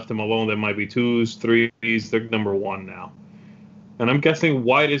you had left them alone, there might be twos, threes. They're number one now. And I'm guessing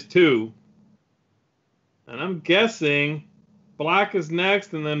white is two. And I'm guessing black is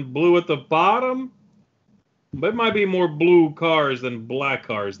next and then blue at the bottom. There might be more blue cars than black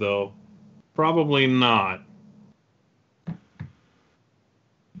cars, though. Probably not.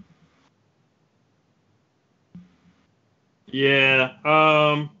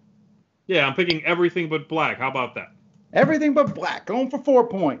 Yeah. Yeah, I'm picking everything but black. How about that? Everything but black. Going for 4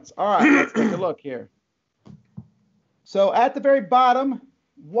 points. All right, let's take a look here. So at the very bottom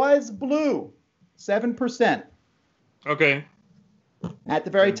was blue, 7%. Okay. At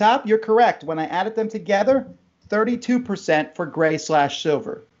the very top, you're correct. When I added them together, 32% for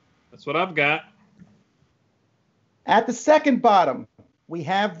gray/silver. That's what I've got. At the second bottom, we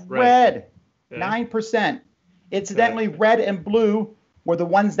have red, Okay. 9%. Incidentally, red and blue were the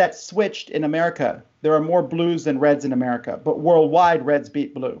ones that switched in America. There are more blues than reds in America, but worldwide, reds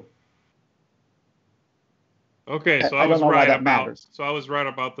beat blue. Okay, so I I was don't know why right that about. matters. So I was right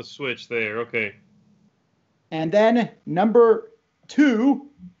about the switch there. Okay. And then number 2,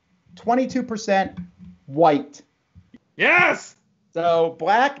 22% white. Yes. So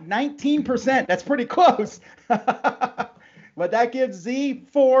black, 19%. That's pretty close. But that gives Z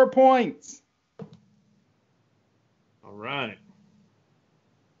 4 points. All right.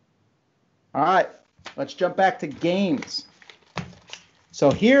 All right, let's jump back to games.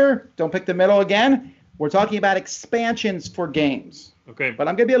 So here, don't pick the middle again. We're talking about expansions for games. Okay. But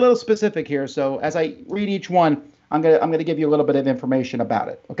I'm going to be a little specific here. So as I read each one, I'm going to give you a little bit of information about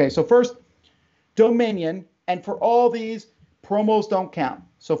it. Okay, so first, Dominion. And for all these, promos don't count.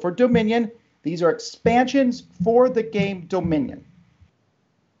 So for Dominion, these are expansions for the game Dominion.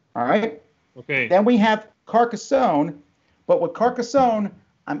 All right? Okay. Then we have Carcassonne. But with Carcassonne,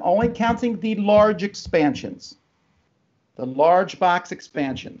 I'm only counting the large expansions. The large box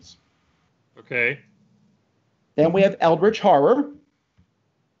expansions. Okay. Then we have Eldritch Horror.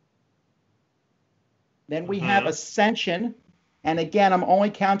 Then we have Ascension. And again, I'm only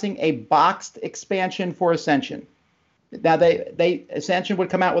counting a boxed expansion for Ascension. Now, Ascension would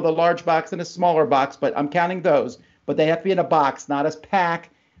come out with a large box and a smaller box, but I'm counting those. But they have to be in a box, not a pack,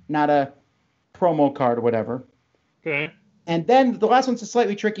 not a promo card or whatever. Okay. And then the last one's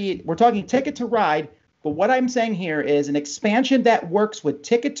slightly tricky. We're talking Ticket to Ride, but what I'm saying here is an expansion that works with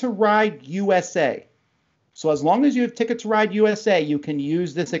Ticket to Ride USA. So as long as you have Ticket to Ride USA, you can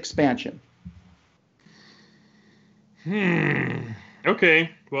use this expansion. Okay.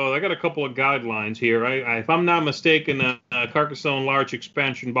 Well, I got a couple of guidelines here. If I'm not mistaken, Carcassonne large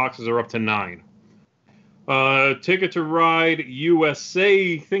expansion boxes are up to 9. Ticket to Ride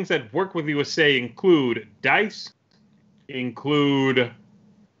USA, things that work with USA include dice, include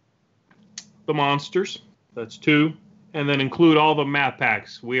the monsters, that's 2, and then include all the map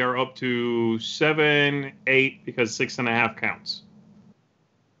packs. We are up to 7, 8, because 6.5 counts.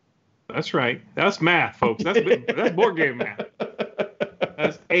 That's right. That's math, folks. That's board game math.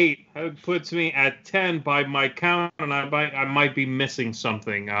 That's 8. That puts me at 10 by my count, and I might be missing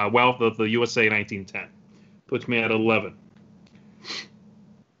something. Wealth of the USA 1910 puts me at 11.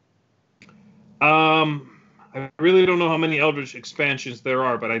 I really don't know how many Eldritch expansions there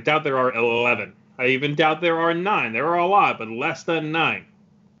are, but I doubt there are 11. I even doubt there are 9. There are a lot, but less than 9.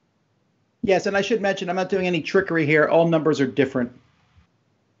 Yes, and I should mention, I'm not doing any trickery here. All numbers are different.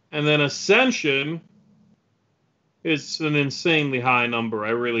 And then Ascension is an insanely high number.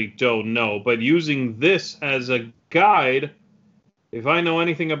 I really don't know. But using this as a guide, if I know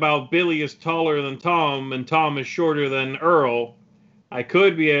anything about Billy is taller than Tom and Tom is shorter than Earl, I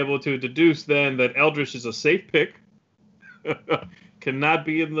could be able to deduce then that Eldritch is a safe pick. Cannot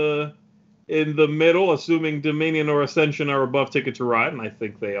be in the middle, assuming Dominion or Ascension are above Ticket to Ride, and I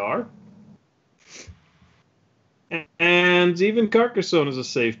think they are. And even Carcassonne is a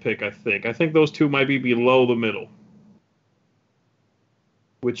safe pick, I think. I think those two might be below the middle.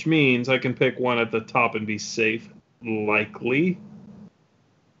 Which means I can pick one at the top and be safe, likely.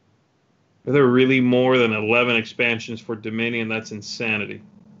 Are there really more than 11 expansions for Dominion? That's insanity.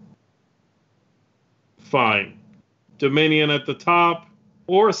 Fine. Dominion at the top,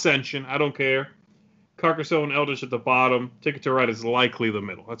 or Ascension, I don't care. Carcassonne, Eldritch at the bottom. Ticket to Ride is likely the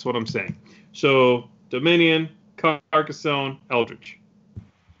middle. That's what I'm saying. So, Dominion, Carcassonne, Eldritch.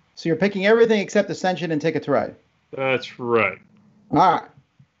 So you're picking everything except Ascension and Ticket to Ride. That's right. All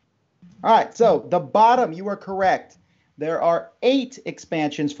right, so the bottom, you are correct. There are 8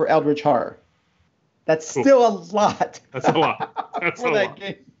 expansions for Eldritch Horror. That's still a lot. That's a lot. That's for a that lot.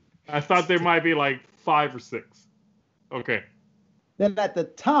 game. I thought there might be like 5 or 6. Okay. Then at the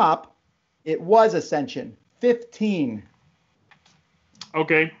top, it was Ascension, 15.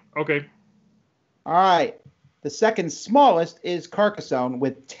 Okay. All right. The second smallest is Carcassonne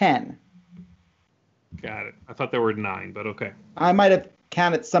with 10. Got it. I thought there were 9, but okay. I might have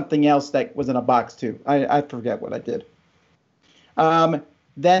counted something else that was in a box too. I forget what I did.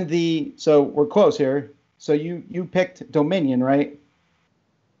 So we're close here. So you picked Dominion, right?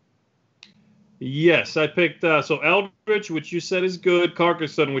 Yes, I picked so Eldritch, which you said is good,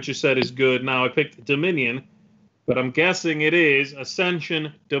 Carcassonne, which you said is good. Now I picked Dominion, but I'm guessing it is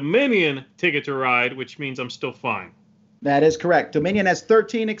Ascension, Dominion, Ticket to Ride, which means I'm still fine. That is correct. Dominion has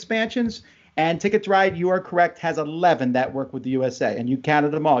 13 expansions, and Ticket to Ride, you are correct, has 11 that work with the USA. And you counted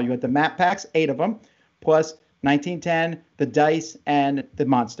them all. You had the map packs, 8 of them, plus 1910, the dice, and the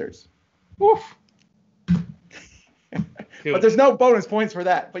monsters. Oof. But there's no bonus points for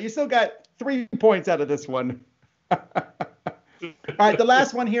that. But you still got 3 points out of this one. All right, the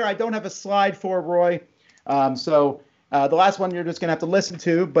last one here, I don't have a slide for, Roy. So the last one you're just going to have to listen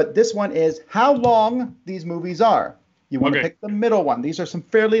to. But this one is how long these movies are. You want to pick the middle one. These are some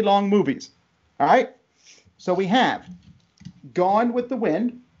fairly long movies. All right? So we have Gone with the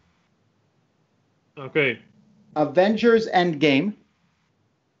Wind. Okay. Avengers Endgame.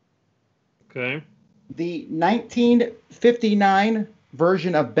 Okay. The 1959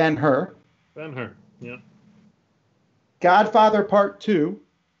 version of Ben-Hur. Ben-Hur, yeah. Godfather Part 2.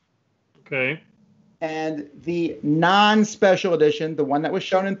 Okay. And the non-special edition, the one that was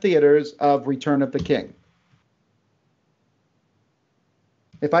shown in theaters, of Return of the King.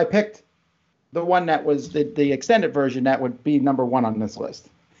 If I picked the one that was the extended version, that would be number 1 on this list.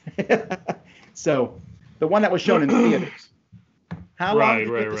 So, the one that was shown in theaters. How long do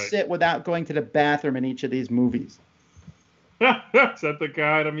you get to sit without going to the bathroom in each of these movies? Is that the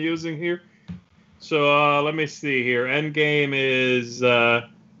guide I'm using here? So let me see here. Endgame is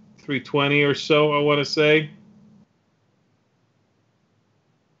 320 or so, I want to say.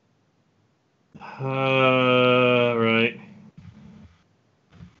 Right.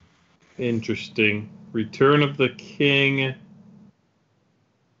 Interesting. Return of the King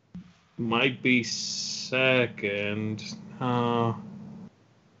might be second.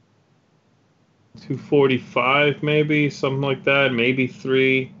 245 maybe, something like that. Maybe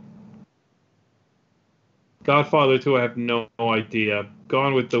 3. Godfather 2, I have no idea.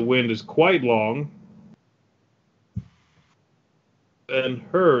 Gone with the Wind is quite long. And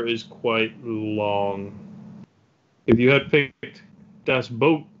Her is quite long. If you had picked Das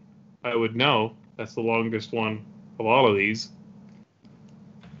Boot, I would know. That's the longest one of all of these.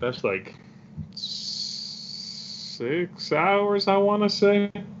 That's like 6 hours, I want to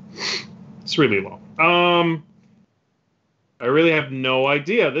say. It's really long. I really have no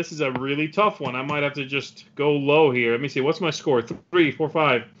idea. This is a really tough one. I might have to just go low here. Let me see. What's my score? 3, 4,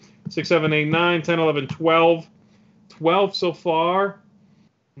 5, 6, 7, 8, 9, 10, 11, 12. 12 so far.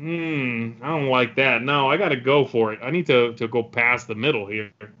 I don't like that. No, I got to go for it. I need to go past the middle here.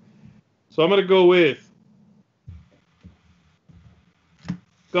 So I'm going to go with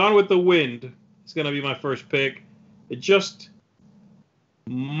Gone with the Wind. It's going to be my first pick. It just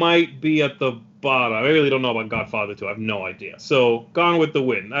might be at the bottom. I really don't know about Godfather 2. I have no idea. So, Gone with the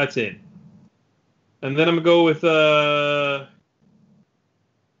Wind. That's it. And then I'm gonna go with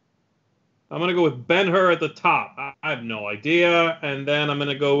Ben-Hur at the top. I have no idea. And then I'm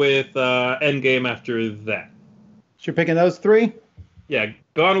gonna go with Endgame after that. So you're picking those three? Yeah,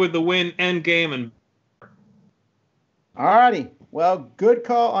 Gone with the Wind, Endgame, and Alrighty. Well, good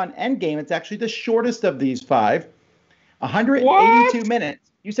call on Endgame. It's actually the shortest of these five. 182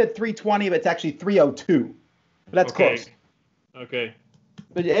 minutes. You said 320, but it's actually 302. But that's close. Okay.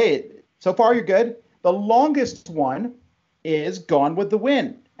 But hey, so far you're good. The longest one is Gone with the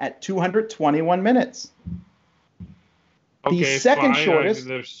Wind at 221 minutes. Okay, the second fine. shortest.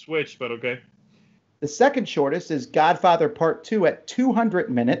 They're switched, but okay. The second shortest is Godfather Part 2 at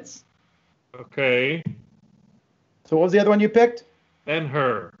 200 minutes. Okay. So what was the other one you picked?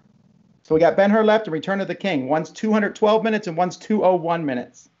 Ben-Hur. So we got Ben-Hur left and Return of the King. One's 212 minutes and one's 201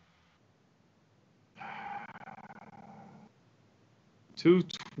 minutes.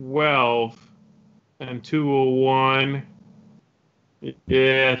 212 and 201.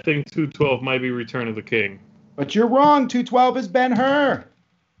 Yeah, I think 212 might be Return of the King. But you're wrong. 212 is Ben-Hur,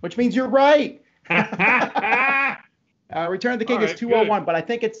 which means you're right. Return of the King is 201, good. But I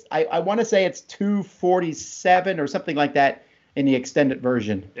think it's, I want to say it's 247 or something like that in the extended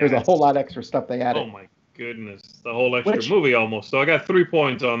version. There's a whole lot extra stuff they added. Oh my goodness. The whole extra movie almost. So I got 3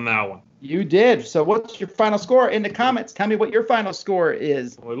 points on that one. You did. So what's your final score? In the comments, tell me what your final score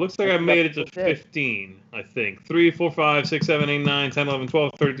is. Well, it looks like I made it to 15, I think. 3, 4, 5, 6, 7, 8, 9, 10, 11,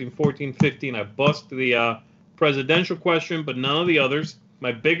 12, 13, 14, 15. I busted the presidential question, but none of the others.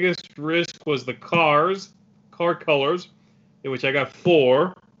 My biggest risk was the car colors, in which I got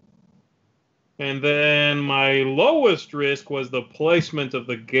 4. And then my lowest risk was the placement of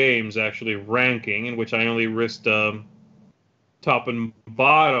the games, actually ranking, in which I only risked top and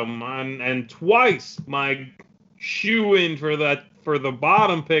bottom. And twice my shoe-in for the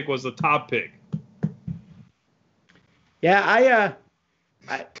bottom pick was the top pick. Yeah,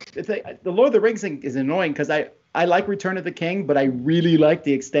 the Lord of the Rings thing is annoying because I like Return of the King, but I really like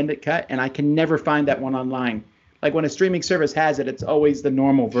the extended cut, and I can never find that one online. Like when a streaming service has it, it's always the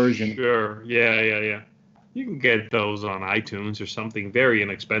normal version. Sure. Yeah. You can get those on iTunes or something very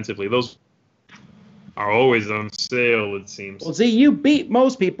inexpensively. Those are always on sale, it seems. Well, see, you beat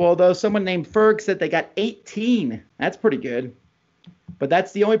most people, although someone named Ferg said they got 18. That's pretty good. But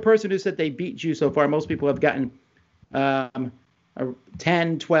that's the only person who said they beat you so far. Most people have gotten 10,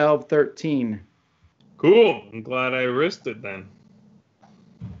 12, 13. Cool. I'm glad I risked it then.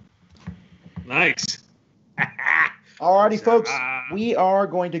 Nice. Alrighty, folks, we are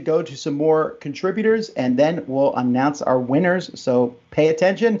going to go to some more contributors, and then we'll announce our winners. So pay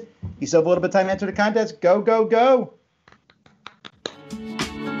attention. You still have a little bit of time to enter the contest. Go, go, go.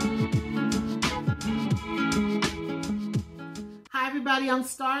 Hi, everybody. I'm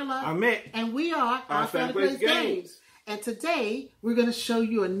Starla. I'm Mick. And we are Our Family Plays Games. And today, we're going to show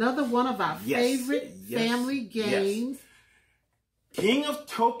you another one of our favorite family games. King of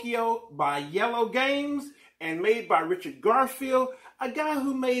Tokyo by Yellow Games and made by Richard Garfield, a guy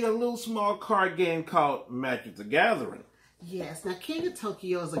who made a little small card game called Magic the Gathering. Yes. Now, King of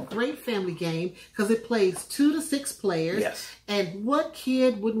Tokyo is a great family game because it plays 2 to 6 players. Yes. And what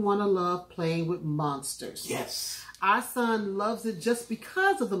kid wouldn't want to love playing with monsters? Yes. Our son loves it just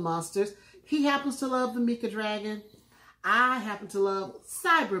because of the monsters. He happens to love the Mika Dragon. I happen to love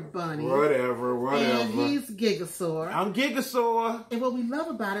Cyber Bunny. Whatever. And he's Gigasaur. I'm Gigasaur. And what we love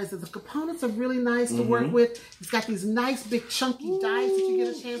about it is that the components are really nice to work with. It's got these nice big chunky dice that you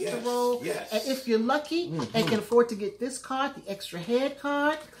get a chance to roll. Yes. And if you're lucky and can afford to get this card, the extra head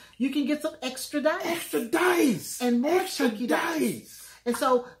card, you can get some extra dice. Extra dice. And more chunky dice. And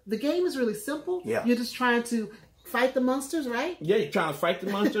so the game is really simple. Yeah. You're just trying to fight the monsters, right? Yeah, you're trying to fight the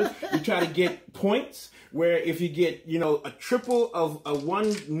monsters. You try to get points. Where if you get, a triple of a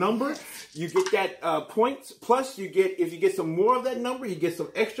one number, you get that points. Plus, if you get some more of that number, you get some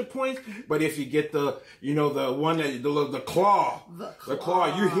extra points. But if you get the one that the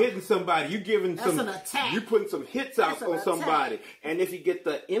claw, you're hitting somebody, you're giving you're putting some hits out on somebody. And if you get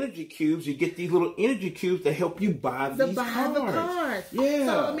the energy cubes, you get these little energy cubes to help you buy these cards. Yeah.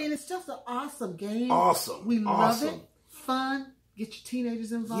 So I mean, it's just an awesome game. Awesome. We love it. Fun. Get your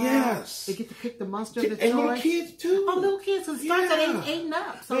teenagers involved. Yes. They get to pick the monster of their choice. And little kids, too. Oh, little kids. So it starts at 8 and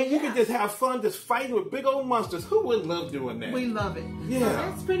up. So, you can just have fun just fighting with big old monsters. Who wouldn't love doing that? We love it. Yeah. So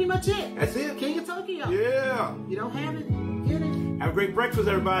that's pretty much it. That's it. King of Tokyo. Yeah. You don't have it, get it. Have a great breakfast,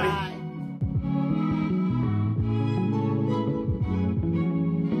 everybody. Bye.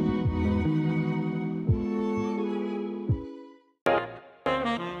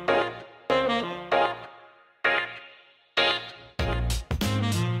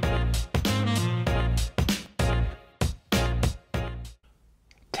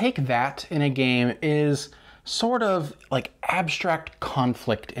 take that in a game is sort of like abstract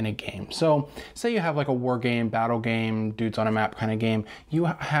conflict in a game. So say you have like a war game, battle game, dudes on a map kind of game. You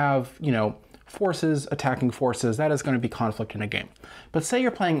have, you know, forces attacking forces. That is going to be conflict in a game. But say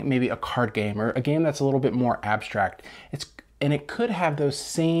you're playing maybe a card game or a game that's a little bit more abstract. And it could have those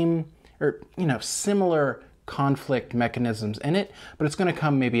same or, you know, similar conflict mechanisms in it, but it's going to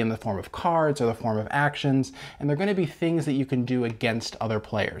come maybe in the form of cards or the form of actions, and they're going to be things that you can do against other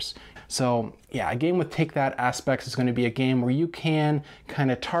players. So yeah, a game with take that aspects is going to be a game where you can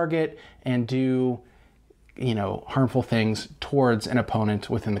kind of target and do, you know, harmful things towards an opponent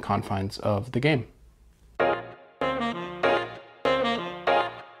within the confines of the game.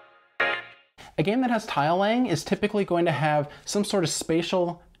 A game that has tile laying is typically going to have some sort of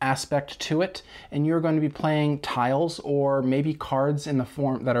spatial aspect to it, and you're going to be playing tiles or maybe cards in the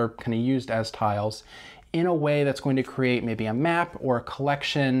form that are kind of used as tiles in a way that's going to create maybe a map or a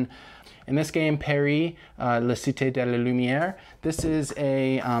collection. In this game, Paris, La Cité de la Lumière, this is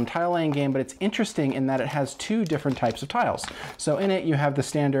a tile laying game, but it's interesting in that it has two different types of tiles. So in it, you have the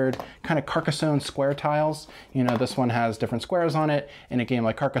standard kind of Carcassonne square tiles. You know, this one has different squares on it. In a game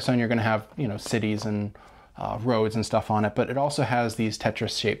like Carcassonne, you're going to have, you know, cities and roads and stuff on it, but it also has these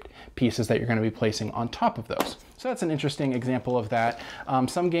Tetris-shaped pieces that you're going to be placing on top of those. So that's an interesting example of that.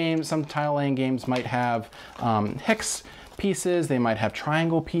 Some tile laying games might have hex pieces, they might have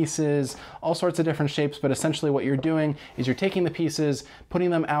triangle pieces, all sorts of different shapes, but essentially what you're doing is you're taking the pieces,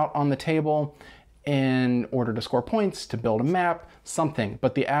 putting them out on the table in order to score points, to build a map, something.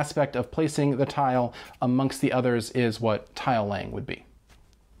 But the aspect of placing the tile amongst the others is what tile laying would be.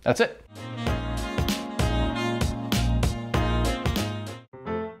 That's it.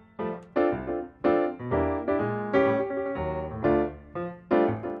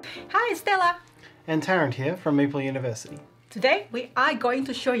 Hi, Stella. And Tarrant here from Maple University. Today we are going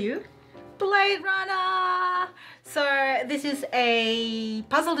to show you Blade Runner. So this is a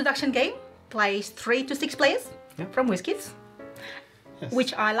puzzle deduction game, plays 3 to 6 players from WizKids,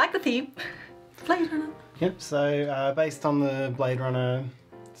 which I like the theme, Blade Runner. Yep, so based on the Blade Runner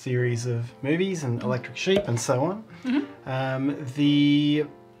series of movies and Electric Sheep and so on.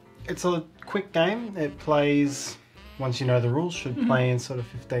 It's a quick game. It plays, once you know the rules, should play in sort of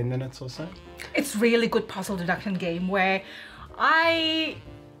 15 minutes or so. It's really good puzzle deduction game where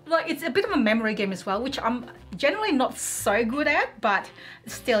it's a bit of a memory game as well, which I'm generally not so good at, but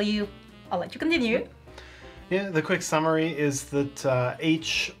still I'll let you continue. Yeah, the quick summary is that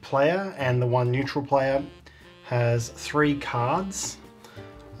each player and the one neutral player has 3 cards,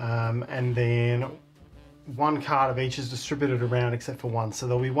 and then 1 card of each is distributed around except for one. So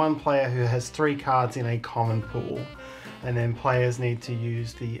there'll be one player who has 3 cards in a common pool. And then players need to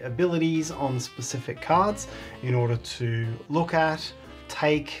use the abilities on specific cards in order to look at,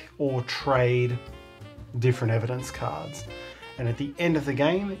 take, or trade different evidence cards. And at the end of the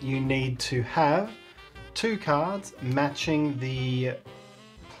game, you need to have 2 cards matching the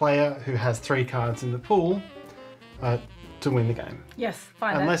player who has 3 cards in the pool to win the game. Yes,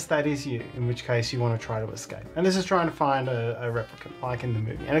 fine. Unless that is you, in which case you want to try to escape. And this is trying to find a replicant, like in the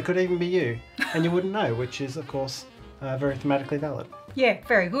movie. And it could even be you, and you wouldn't know, which is, of course, very thematically valid. Yeah,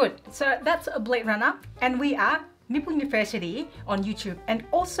 very good. So that's a Blade Runner, and we are Maple University on YouTube and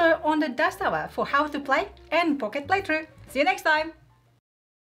also on the Dice Tower for how to play and pocket playthrough. See you next time.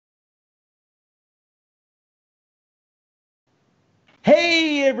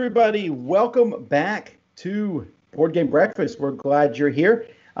 Hey everybody, welcome back to Board Game Breakfast. We're glad you're here.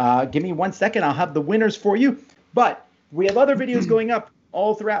 Give me 1 second, I'll have the winners for you. But we have other videos going up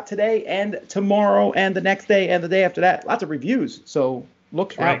all throughout today and tomorrow and the next day and the day after that. Lots of reviews, so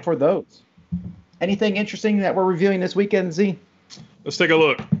look out for those. Anything interesting that we're reviewing this weekend, Z? Let's take a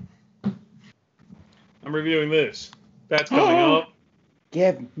look. I'm reviewing this. That's coming up.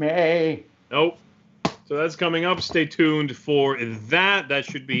 Give me. Nope. So that's coming up. Stay tuned for that. That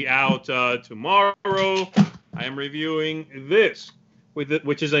should be out tomorrow. I am reviewing this,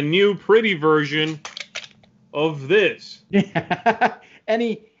 which is a new pretty version of this.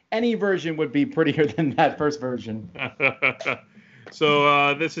 Any version would be prettier than that first version.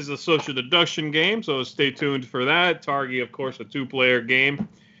 So this is a social deduction game, so stay tuned for that. Targi, of course, a 2-player game.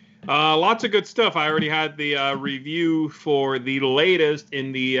 Lots of good stuff. I already had the review for the latest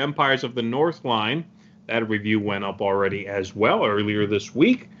in the Empires of the North line. That review went up already as well earlier this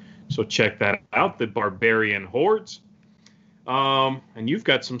week. So check that out, the Barbarian Hordes. And you've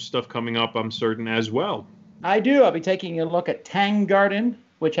got some stuff coming up, I'm certain, as well. I do. I'll be taking a look at Tang Garden,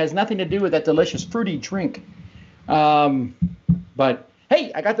 which has nothing to do with that delicious fruity drink. But,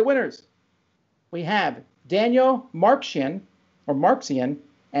 hey, I got the winners. We have Daniel Marxian,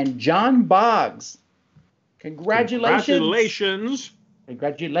 and John Boggs. Congratulations.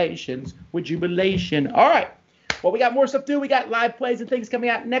 Congratulations with jubilation. All right. Well, we got more stuff to do. We got live plays and things coming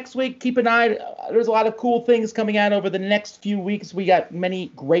out next week. Keep an eye. There's a lot of cool things coming out over the next few weeks. We got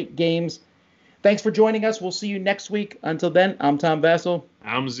many great games. Thanks for joining us. We'll see you next week. Until then, I'm Tom Vassell.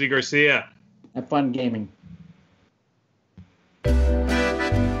 I'm Z Garcia. Have fun gaming.